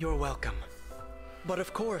 You're welcome. But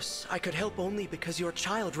of course, I could help only because your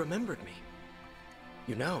child remembered me.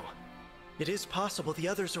 You know, it is possible the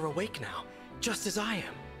others are awake now, just as I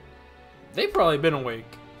am. They've probably been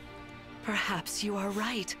awake. Perhaps you are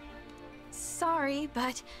right. Sorry,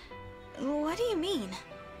 but what do you mean?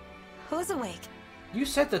 Who's awake? You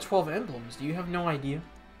said the 12 emblems. Do you have no idea?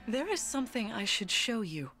 There is something I should show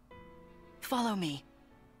you. Follow me.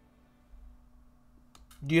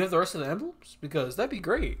 Do you have the rest of the emblems? Because that'd be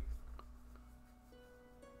great.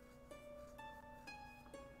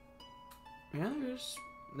 Yeah,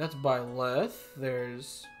 that's Byleth.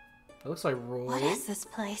 There's, it looks like Roy. What is this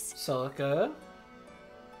place? Celica.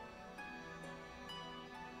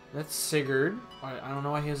 That's Sigurd. I don't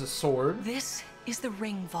know why he has a sword. This is the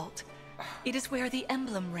ring vault. It is where the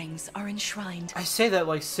emblem rings are enshrined. I say that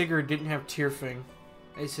like Sigurd didn't have Tearfing.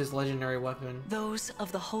 It's his legendary weapon. Those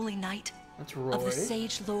of the Holy Knight, That's Roy. of the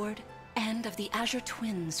Sage Lord, and of the Azure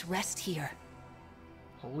Twins rest here.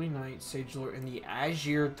 Holy Knight, Sage Lord, and the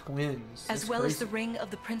Azure Twins. As That's well as crazy. the ring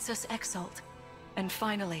of the Princess Exalt. And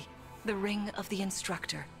finally, the ring of the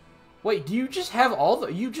Instructor. Wait, do you just have all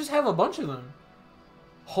the... You just have a bunch of them.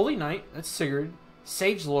 Holy Knight, that's Sigurd.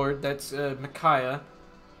 Sage Lord, that's Micaiah.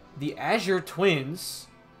 The Azure Twins,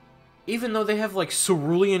 even though they have like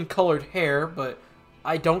cerulean colored hair, but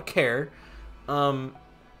I don't care.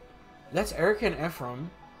 That's Erica and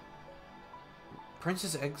Ephraim.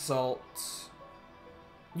 Princess Exalt.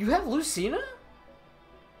 You have Lucina?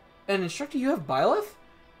 And Instructor, you have Byleth?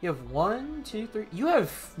 You have 1, 2, 3. You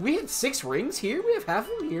have... We had 6 rings here? We have half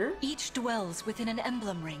of them here? Each dwells within an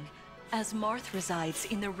emblem ring, as Marth resides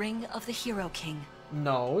in the ring of the Hero King.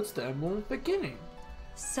 No, it's the emblem at the beginning.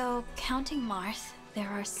 So, counting Marth, there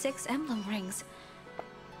are 6 emblem rings.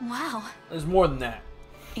 Wow. There's more than that.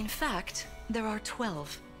 In fact, there are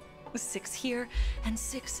 12. 6 here, and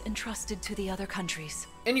 6 entrusted to the other countries.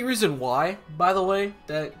 Any reason why, by the way?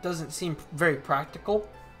 That doesn't seem very practical.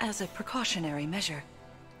 As a precautionary measure.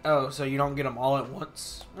 Oh, so you don't get them all at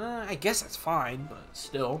once? I guess that's fine, but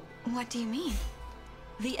still. What do you mean?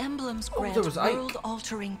 The emblems Oh, grant there was Ike.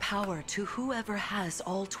 world-altering power to whoever has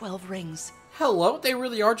all 12 rings. Hello, they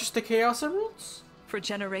really are just the Chaos Emeralds? For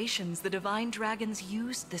generations, the Divine Dragons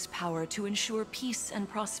used this power to ensure peace and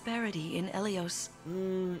prosperity in Elios.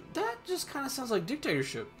 That just kind of sounds like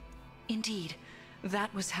dictatorship. Indeed,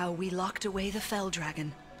 that was how we locked away the Fell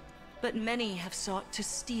Dragon. But many have sought to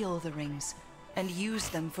steal the rings and use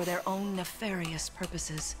them for their own nefarious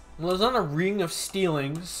purposes. Well, there's not a ring of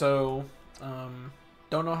stealing, so,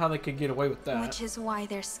 don't know how they could get away with that. Which is why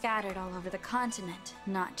they're scattered all over the continent,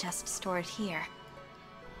 not just stored here.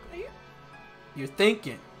 You're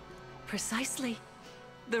thinking. Precisely.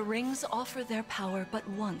 The rings offer their power but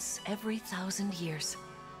once every 1,000 years.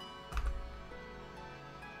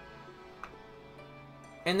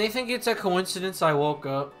 And they think it's a coincidence I woke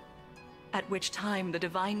up. At which time the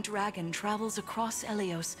divine dragon travels across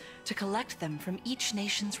Elios to collect them from each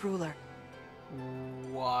nation's ruler.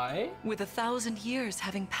 Why? With 1,000 years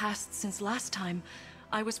having passed since last time,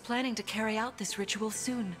 I was planning to carry out this ritual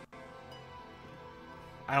soon.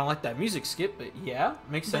 I don't like that music skip, but yeah,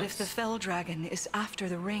 makes sense. But if the fell dragon is after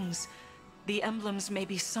the rings, the emblems may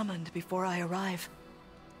be summoned before I arrive.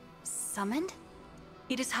 Summoned?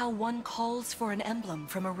 It is how one calls for an emblem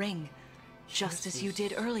from a ring, just as you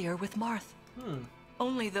did earlier with Marth.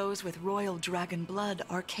 Only those with royal dragon blood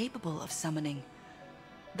are capable of summoning.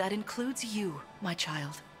 That includes you, my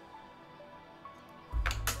child.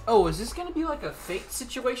 Oh, is this gonna be like a fate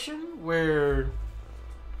situation where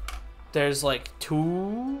there's like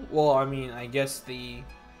two? Well, I mean, I guess the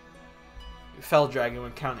fell dragon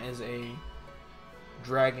would count as a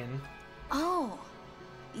dragon. Oh,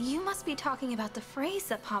 you must be talking about the phrase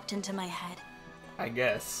that popped into my head. I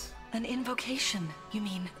guess. An invocation, you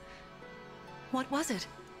mean? What was it?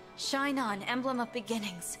 Shine on, emblem of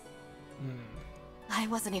beginnings. I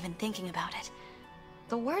wasn't even thinking about it.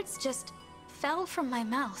 The words just fell from my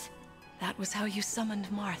mouth. That was how you summoned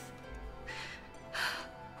Marth.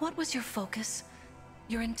 What was your focus?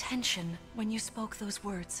 Your intention when you spoke those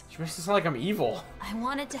words? She makes it sound like I'm evil. I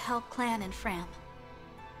wanted to help Clan and Fram.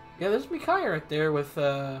 Yeah, there's Micaiah right there with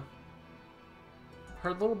her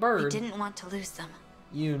little bird. I didn't want to lose them.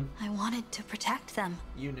 Yoon. I wanted to protect them.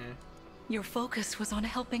 Yoon. Your focus was on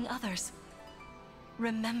helping others.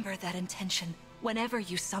 Remember that intention whenever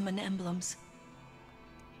you summon emblems.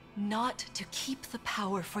 Not to keep the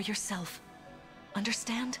power for yourself.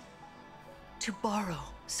 Understand? To borrow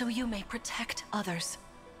so you may protect others.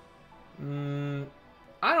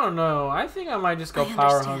 I don't know. I think I might just go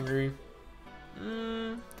power hungry.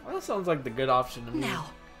 That sounds like the good option to me. Now,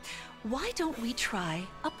 why don't we try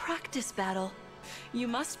a practice battle? You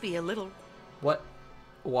must be a little... What?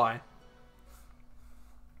 Why?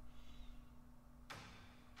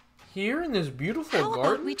 Here in this beautiful garden?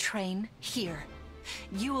 How about we train here?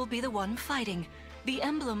 You will be the one fighting. The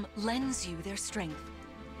emblem lends you their strength.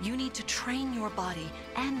 You need to train your body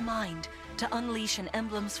and mind to unleash an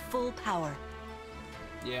emblem's full power.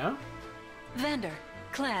 Yeah? Vander,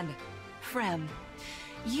 Clan, Frem,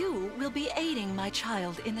 you will be aiding my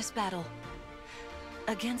child in this battle.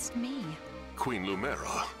 Against me. Queen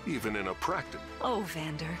Lumera, even in a practice. Oh,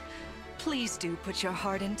 Vander, please do put your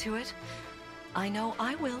heart into it. I know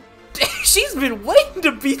I will. She's been waiting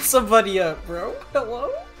to beat somebody up, bro. Hello?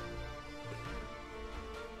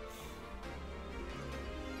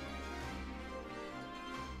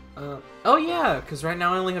 Oh yeah, because right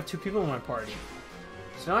now I only have 2 people in my party.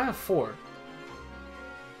 So now I have 4.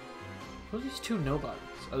 Who are these 2 nobodies?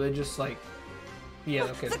 Are they just like... Yeah,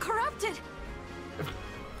 okay. The corrupted!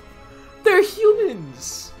 They're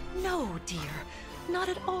humans! No, dear. Not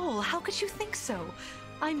at all. How could you think so?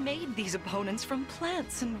 I made these opponents from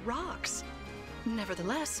plants and rocks.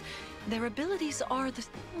 Nevertheless, their abilities are the...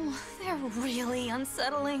 Oh, they're really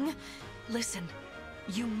unsettling. Listen,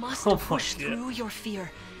 you must Oh, push yeah. through your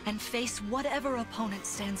fear and face whatever opponent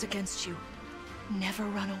stands against you. Never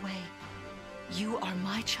run away. You are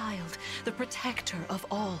my child, the protector of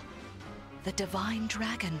all. The divine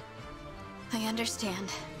dragon. I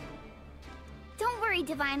understand. Don't worry,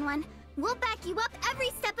 Divine One. We'll back you up every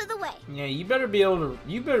step of the way. Yeah, you better be able to...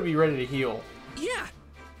 You better be ready to heal. Yeah.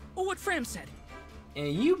 Oh, what Fram said.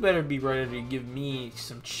 And you better be ready to give me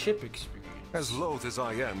some chip experience. As loath as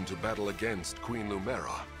I am to battle against Queen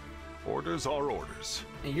Lumera, orders are orders.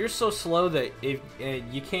 And you're so slow that if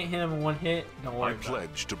you can't hit him in one hit, don't worry I about it.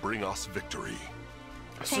 pledge to bring us victory.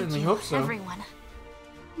 I Thank certainly you, hope so. everyone.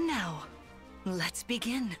 Now, let's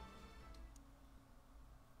begin.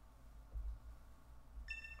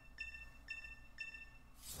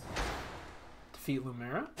 Defeat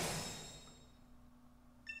Lumera.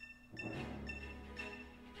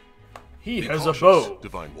 He Be has a cautious, bow.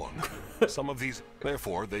 Divine One. Some of these,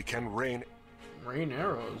 therefore, they can rain. Rain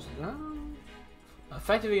arrows.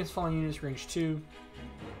 Effective against falling units, range 2.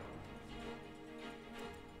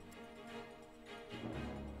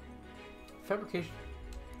 Fabrication.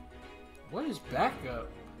 What is backup?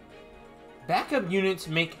 Backup units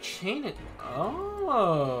make chain it.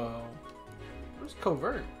 Oh. Where's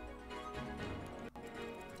covert?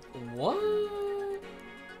 What?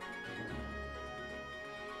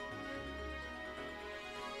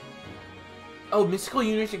 Oh, mystical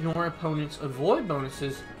units ignore opponents' avoid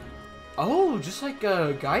bonuses. Oh, just like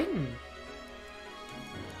Gaiden.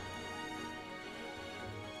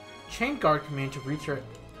 Chain guard command to return.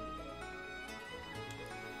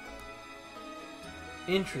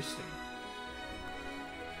 Interesting.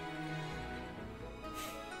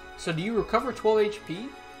 So do you recover 12 HP?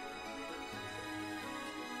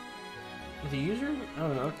 The user? Oh,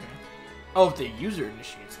 okay. Oh, if the user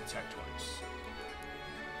initiates the attack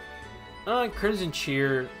twice. Crimson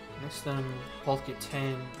Cheer. Next to them, both get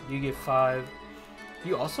 10. You get 5.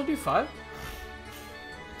 You also do 5?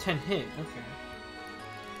 10 hit,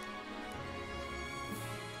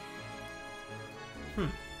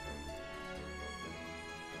 okay.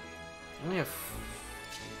 Only have...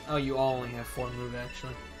 Oh, you all only have 4 move,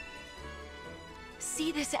 actually.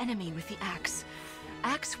 See this enemy with the axe.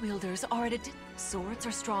 Axe wielders are at a swords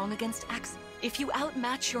are strong against axe. If you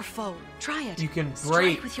outmatch your foe, try it. You can break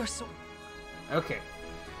Strike with your sword. Okay.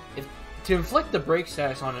 To inflict the break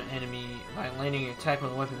status on an enemy by landing an attack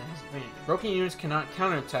with a weapon that has advantage. Broken units cannot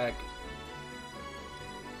counterattack.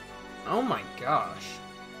 Oh my gosh.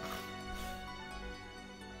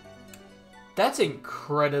 That's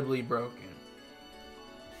incredibly broken.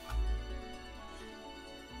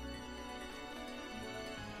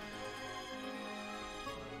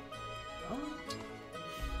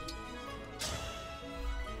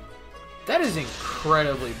 That is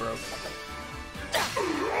incredibly broken.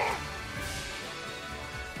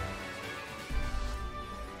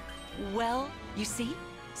 Well, you see?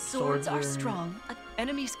 Swords are strong.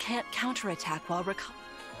 Enemies can't counterattack while recovering.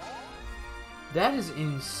 That is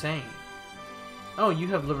insane. Oh, you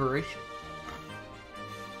have liberation.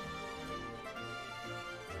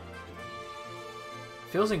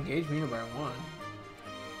 Feels engaged meter by 1.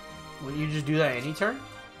 Wouldn't you just do that any turn?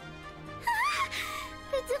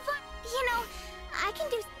 You know, I can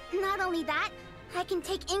do not only that, I can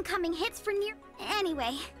take incoming hits for near...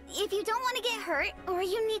 Anyway, if you don't want to get hurt, or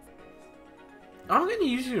you need... I'm gonna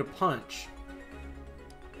use you to punch.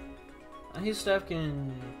 His staff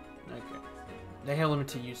can... Okay. They have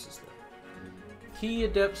limited uses though. Key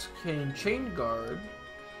adepts can chain guard.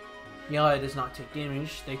 The ally does not take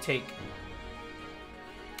damage. They take...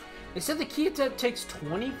 They said the key adept takes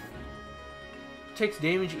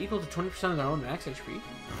damage equal to 20% of their own max HP.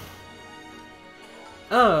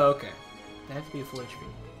 Oh, okay. That has to be a full HP.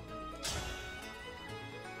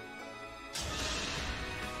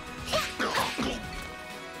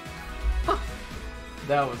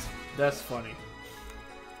 That's funny.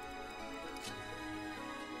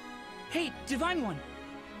 Hey, Divine One.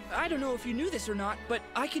 I don't know if you knew this or not, but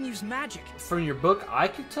I can use magic. From your book, I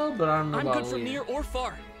could tell, but I don't know I'm about good from later. near or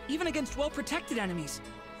far, even against well-protected enemies.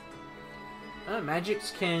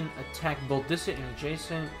 Magics can attack both distant and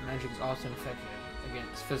adjacent. Magic is often effective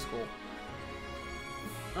against physical.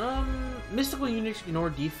 Mystical units ignore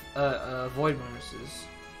void bonuses.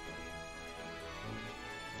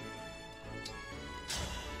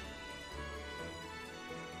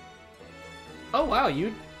 Oh wow,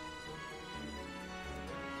 you.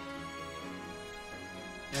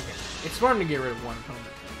 Okay, it's smart to get rid of one opponent.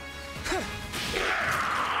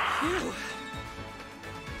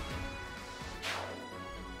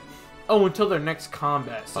 Oh, until their next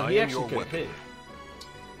combat, so he actually could hit.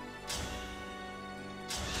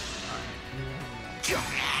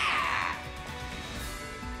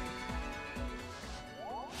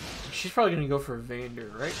 She's probably gonna go for Vander,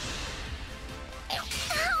 right?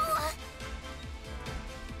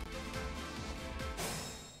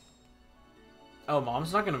 Oh,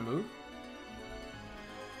 Mom's not gonna move?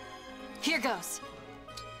 Here goes.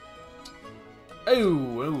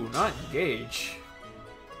 Oh, not engage.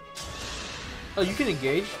 Oh, you can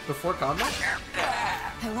engage before combat?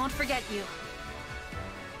 I won't forget you.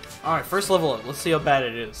 Alright, first level up. Let's see how bad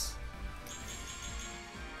it is.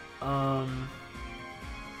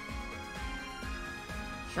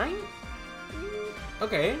 Shrine?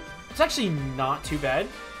 Okay. It's actually not too bad.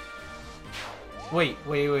 Wait.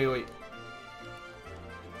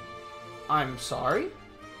 I'm sorry?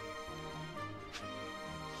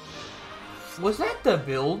 Was that the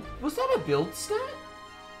build? Was that a build stat?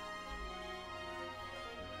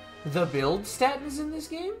 The build stat is in this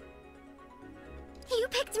game? You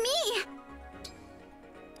picked me!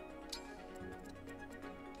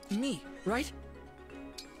 Me, right?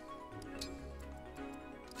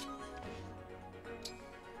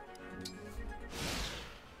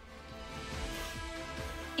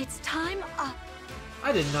 It's time up.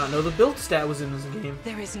 I did not know the build stat was in this game.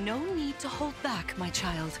 There is no need to hold back, my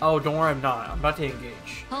child. Oh, don't worry, I'm not. I'm about to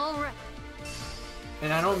engage. All right.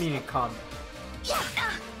 And I don't mean in combat.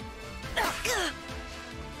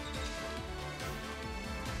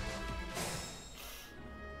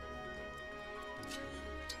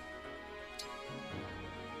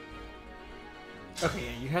 Okay,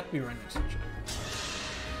 yeah, you have to be right next to each other.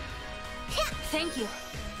 Thank you.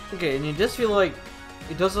 Okay, and it does feel like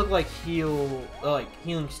it does look like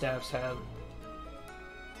healing staffs have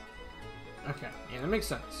Okay, yeah, that makes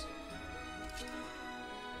sense.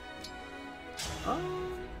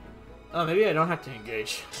 Oh, maybe I don't have to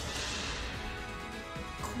engage.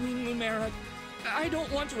 Queen Lumera, I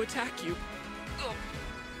don't want to attack you. Ugh,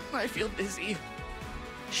 I feel dizzy.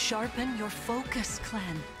 Sharpen your focus,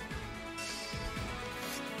 Clan.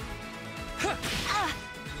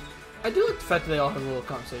 I do like the fact that they all have a little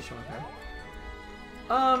conversation with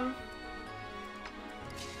her.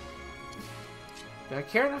 Do I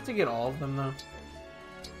care enough to get all of them though?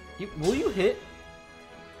 Will you hit?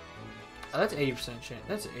 Oh, that's 80% chance.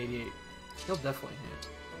 That's 88. He'll definitely hit.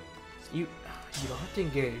 You don't have to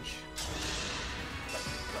engage.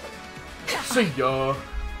 See ya.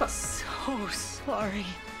 So sorry.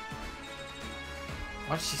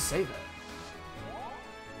 Why did she say that?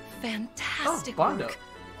 Fantastic Bondo. work.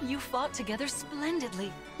 You fought together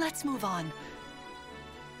splendidly. Let's move on.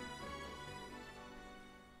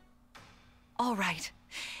 All right.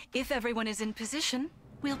 If everyone is in position,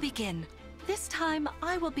 we'll begin. This time,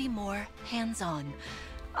 I will be more hands-on.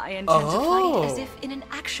 I intend to fight as if in an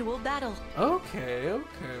actual battle. Okay.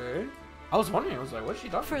 I was wondering, I was like, what's she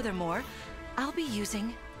talking about? Furthermore, I'll be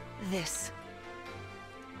using this.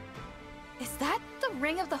 Is that the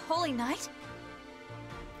Ring of the Holy Knight?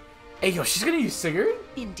 Hey, yo, she's gonna use Sigurd?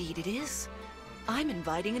 Indeed it is. I'm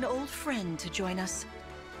inviting an old friend to join us.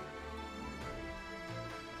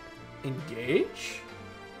 Engage?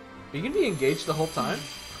 Are you gonna be engaged the whole time?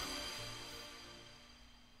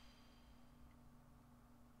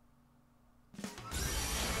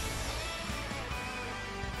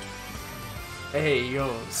 Hey,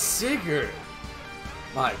 yo, Sigurd!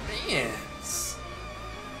 My mans!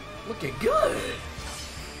 Looking good!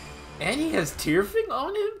 And he has Tearfing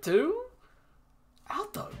on him, too?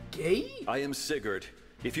 Out the gate? I am Sigurd.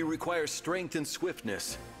 If you require strength and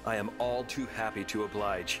swiftness, I am all too happy to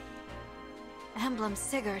oblige. Emblem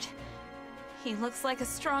Sigurd. He looks like a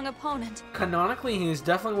strong opponent. Canonically, he is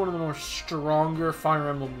definitely one of the more stronger Fire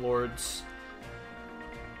Emblem lords.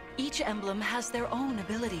 Each emblem has their own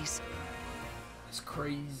abilities. It's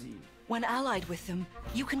crazy. When allied with them,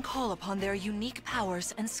 you can call upon their unique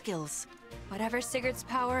powers and skills. Whatever Sigurd's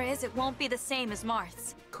power is, it won't be the same as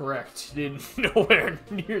Marth's. Correct. Didn't nowhere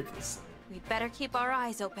near this. We'd better keep our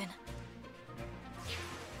eyes open.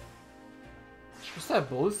 What's that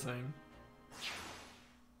blue thing?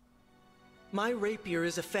 My rapier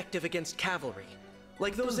is effective against cavalry,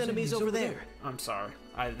 like those enemies over there. I'm sorry.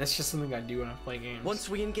 That's just something I do when I play games. Once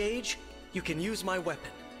we engage, you can use my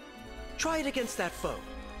weapon. Try it against that foe.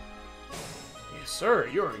 Yes, sir.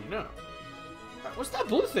 You already know. What's that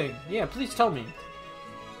blue thing? Yeah, please tell me.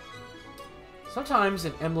 Sometimes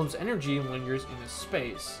an emblem's energy lingers in a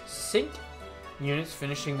space. Sync units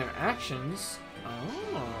finishing their actions.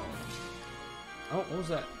 Oh, what was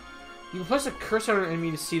that? You can place a cursor on an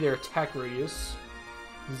enemy to see their attack radius.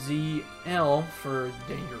 ZL for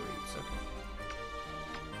danger rates. Okay.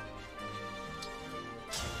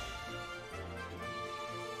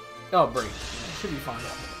 Oh, break. Should be fine.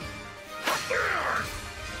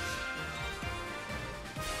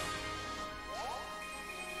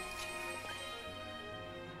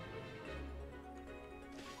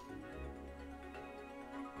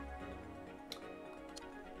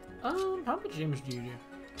 How much damage do you do?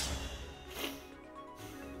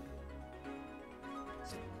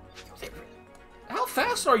 How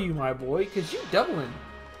fast are you, my boy? Cause you doubling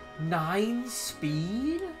 9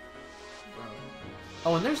 speed?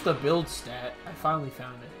 Oh, and there's the build stat. I finally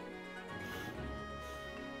found it.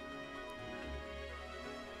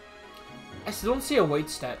 I still don't see a weight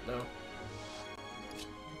stat though.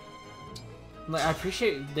 Like, I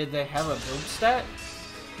appreciate that they have a build stat,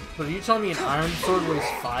 but are you telling me an iron sword weighs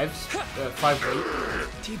 5 weight?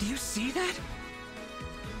 Did you see that?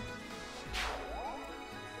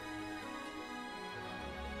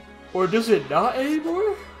 Or does it not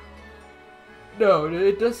anymore? No,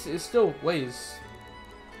 it does. It still weighs.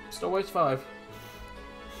 Still weighs 5.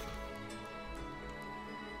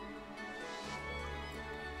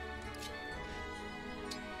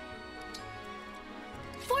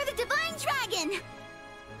 For the Divine Dragon!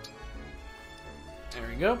 There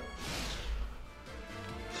we go.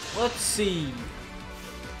 Let's see.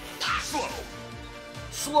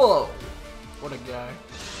 Slow. What a guy.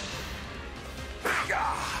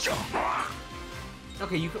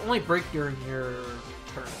 Okay, you can only break during your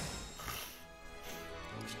turn.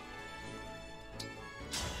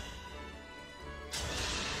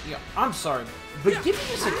 Yeah, I'm sorry, but giving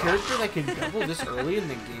us a character that can double this early in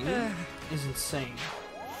the game is insane.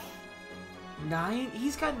 9?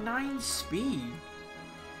 He's got 9 speed.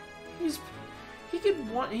 He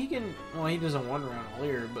can, well, he doesn't one round all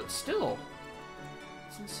year, but still,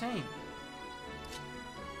 it's insane.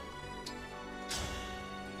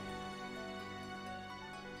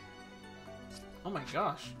 Oh my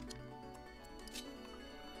gosh.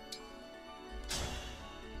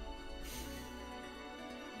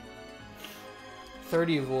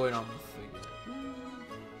 $30 avoid on the figure.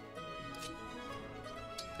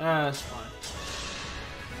 That's fine.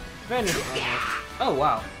 Vander's almost. Oh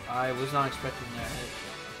wow. I was not expecting that hit.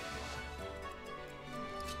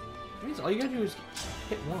 That means all you gotta do is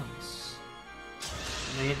hit once.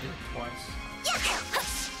 And then hit it twice.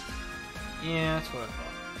 Yeah, that's what I thought.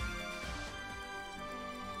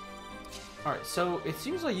 Alright, so it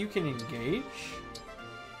seems like you can engage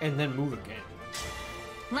and then move again.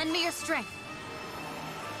 Lend me your strength.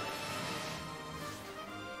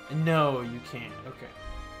 No, you can't. Okay.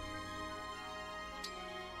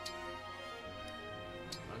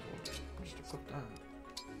 Might as well just equip that.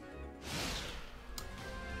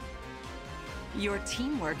 Your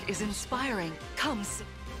teamwork is inspiring. Come,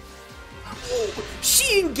 Oh,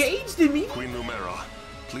 she engaged in me! Queen Lumera,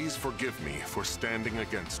 please forgive me for standing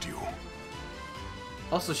against you.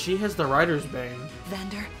 Also, she has the Rider's Bane.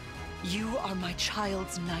 Vander, you are my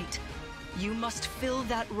child's knight. You must fill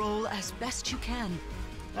that role as best you can.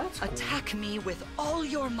 That's cool. Attack me with all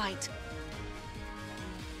your might.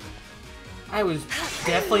 I was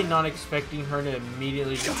definitely not expecting her to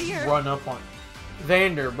immediately just run up on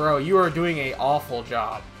Vander, bro, you are doing an awful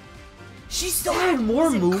job. She still had more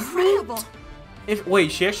movement?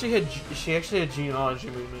 Wait, she actually had genealogy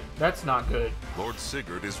movement. That's not good. Lord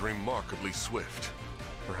Sigurd is remarkably swift.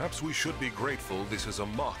 Perhaps we should be grateful this is a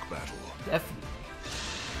mock battle. Definitely.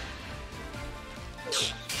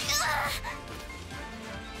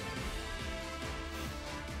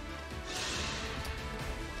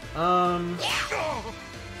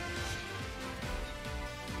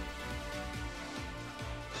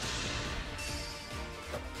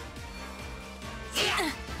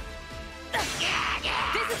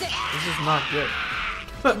 This is not good.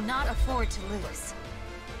 Cannot afford to lose.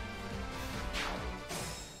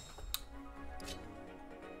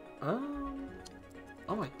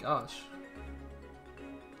 Oh my gosh.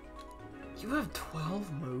 You have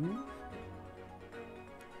 12 moves?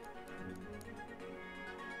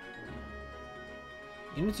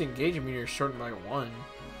 Units to engage a meteor shortened by 1.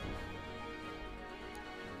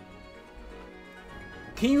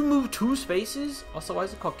 Can you move 2 spaces? Also, why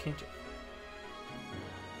is it called Kinship?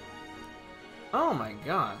 Oh my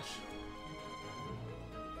gosh.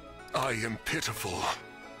 I am pitiful.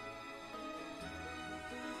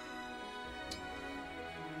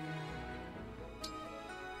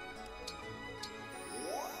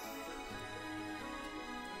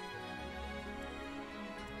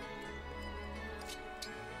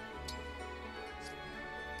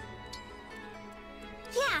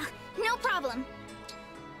 Yeah, no problem.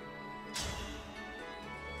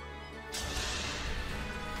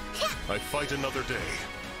 I fight another day.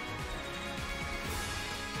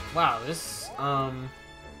 Wow, this, I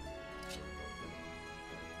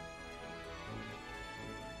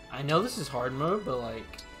know this is hard mode, but like...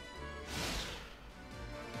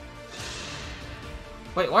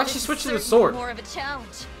 Wait, why'd she switch to the sword? More of a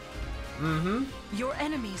challenge. Mm-hmm. Your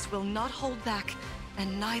enemies will not hold back,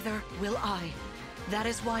 and neither will I. That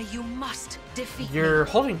is why you must defeat You're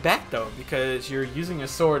me. holding back, though, because you're using a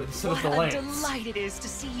sword instead of the What a lance. delight it is to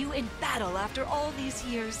see you in battle after all these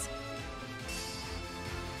years.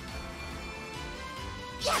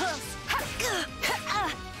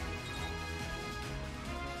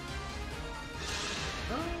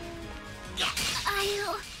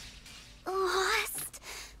 I lost.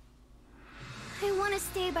 I want to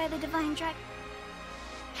stay by the Divine Dragon.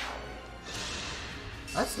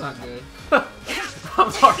 That's not good.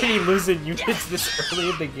 I'm already losing units this early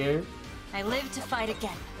in the game. I live to fight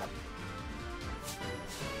again.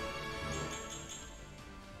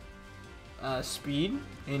 Speed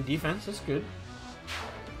and defense, that's good.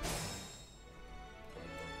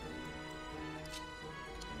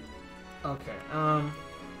 Okay, are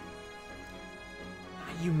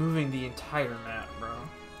you moving the entire map, bro?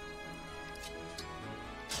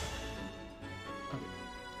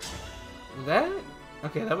 Okay. That?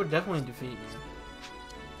 Okay, that would definitely defeat you.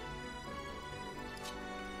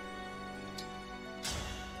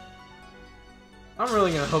 I'm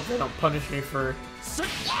really gonna hope they don't punish me for...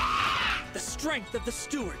 The strength of the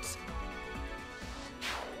stewards.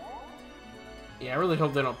 Yeah, I really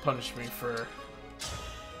hope they don't punish me for...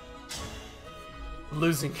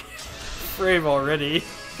 losing Brave already.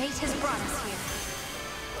 Fate has brought us here.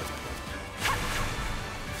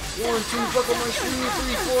 1, 2, buckle my shoe,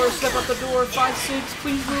 3, 4, step out the door, 5, 6,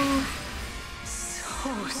 please move. So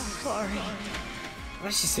sorry. Why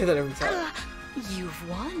does she say that every time? You've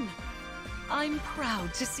won. I'm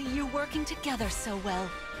proud to see you working together so well.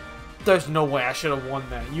 There's no way I should have won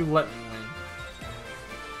that. You let me win.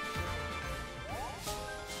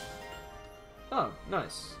 Oh,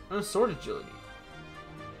 nice. And sword agility.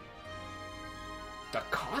 The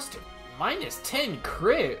cost of -10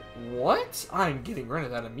 crit? What? I'm getting rid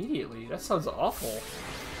of that immediately. That sounds awful.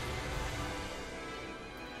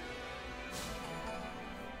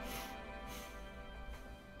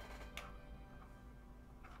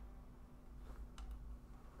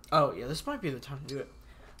 Oh, yeah, this might be the time to do it.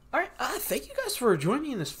 Alright, thank you guys for joining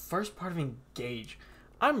me in this first part of Engage.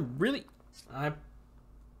 I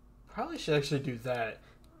probably should actually do that.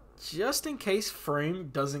 Just in case Frame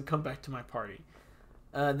doesn't come back to my party.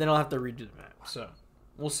 Then I'll have to redo the map. So,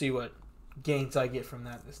 we'll see what gains I get from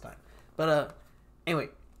that this time. But, anyway,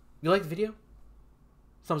 if you like the video,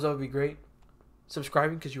 thumbs up would be great.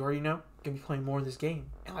 Subscribing, because you already know, I'm going to be playing more of this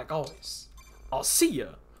game. And like always, I'll see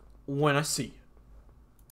ya when I see ya.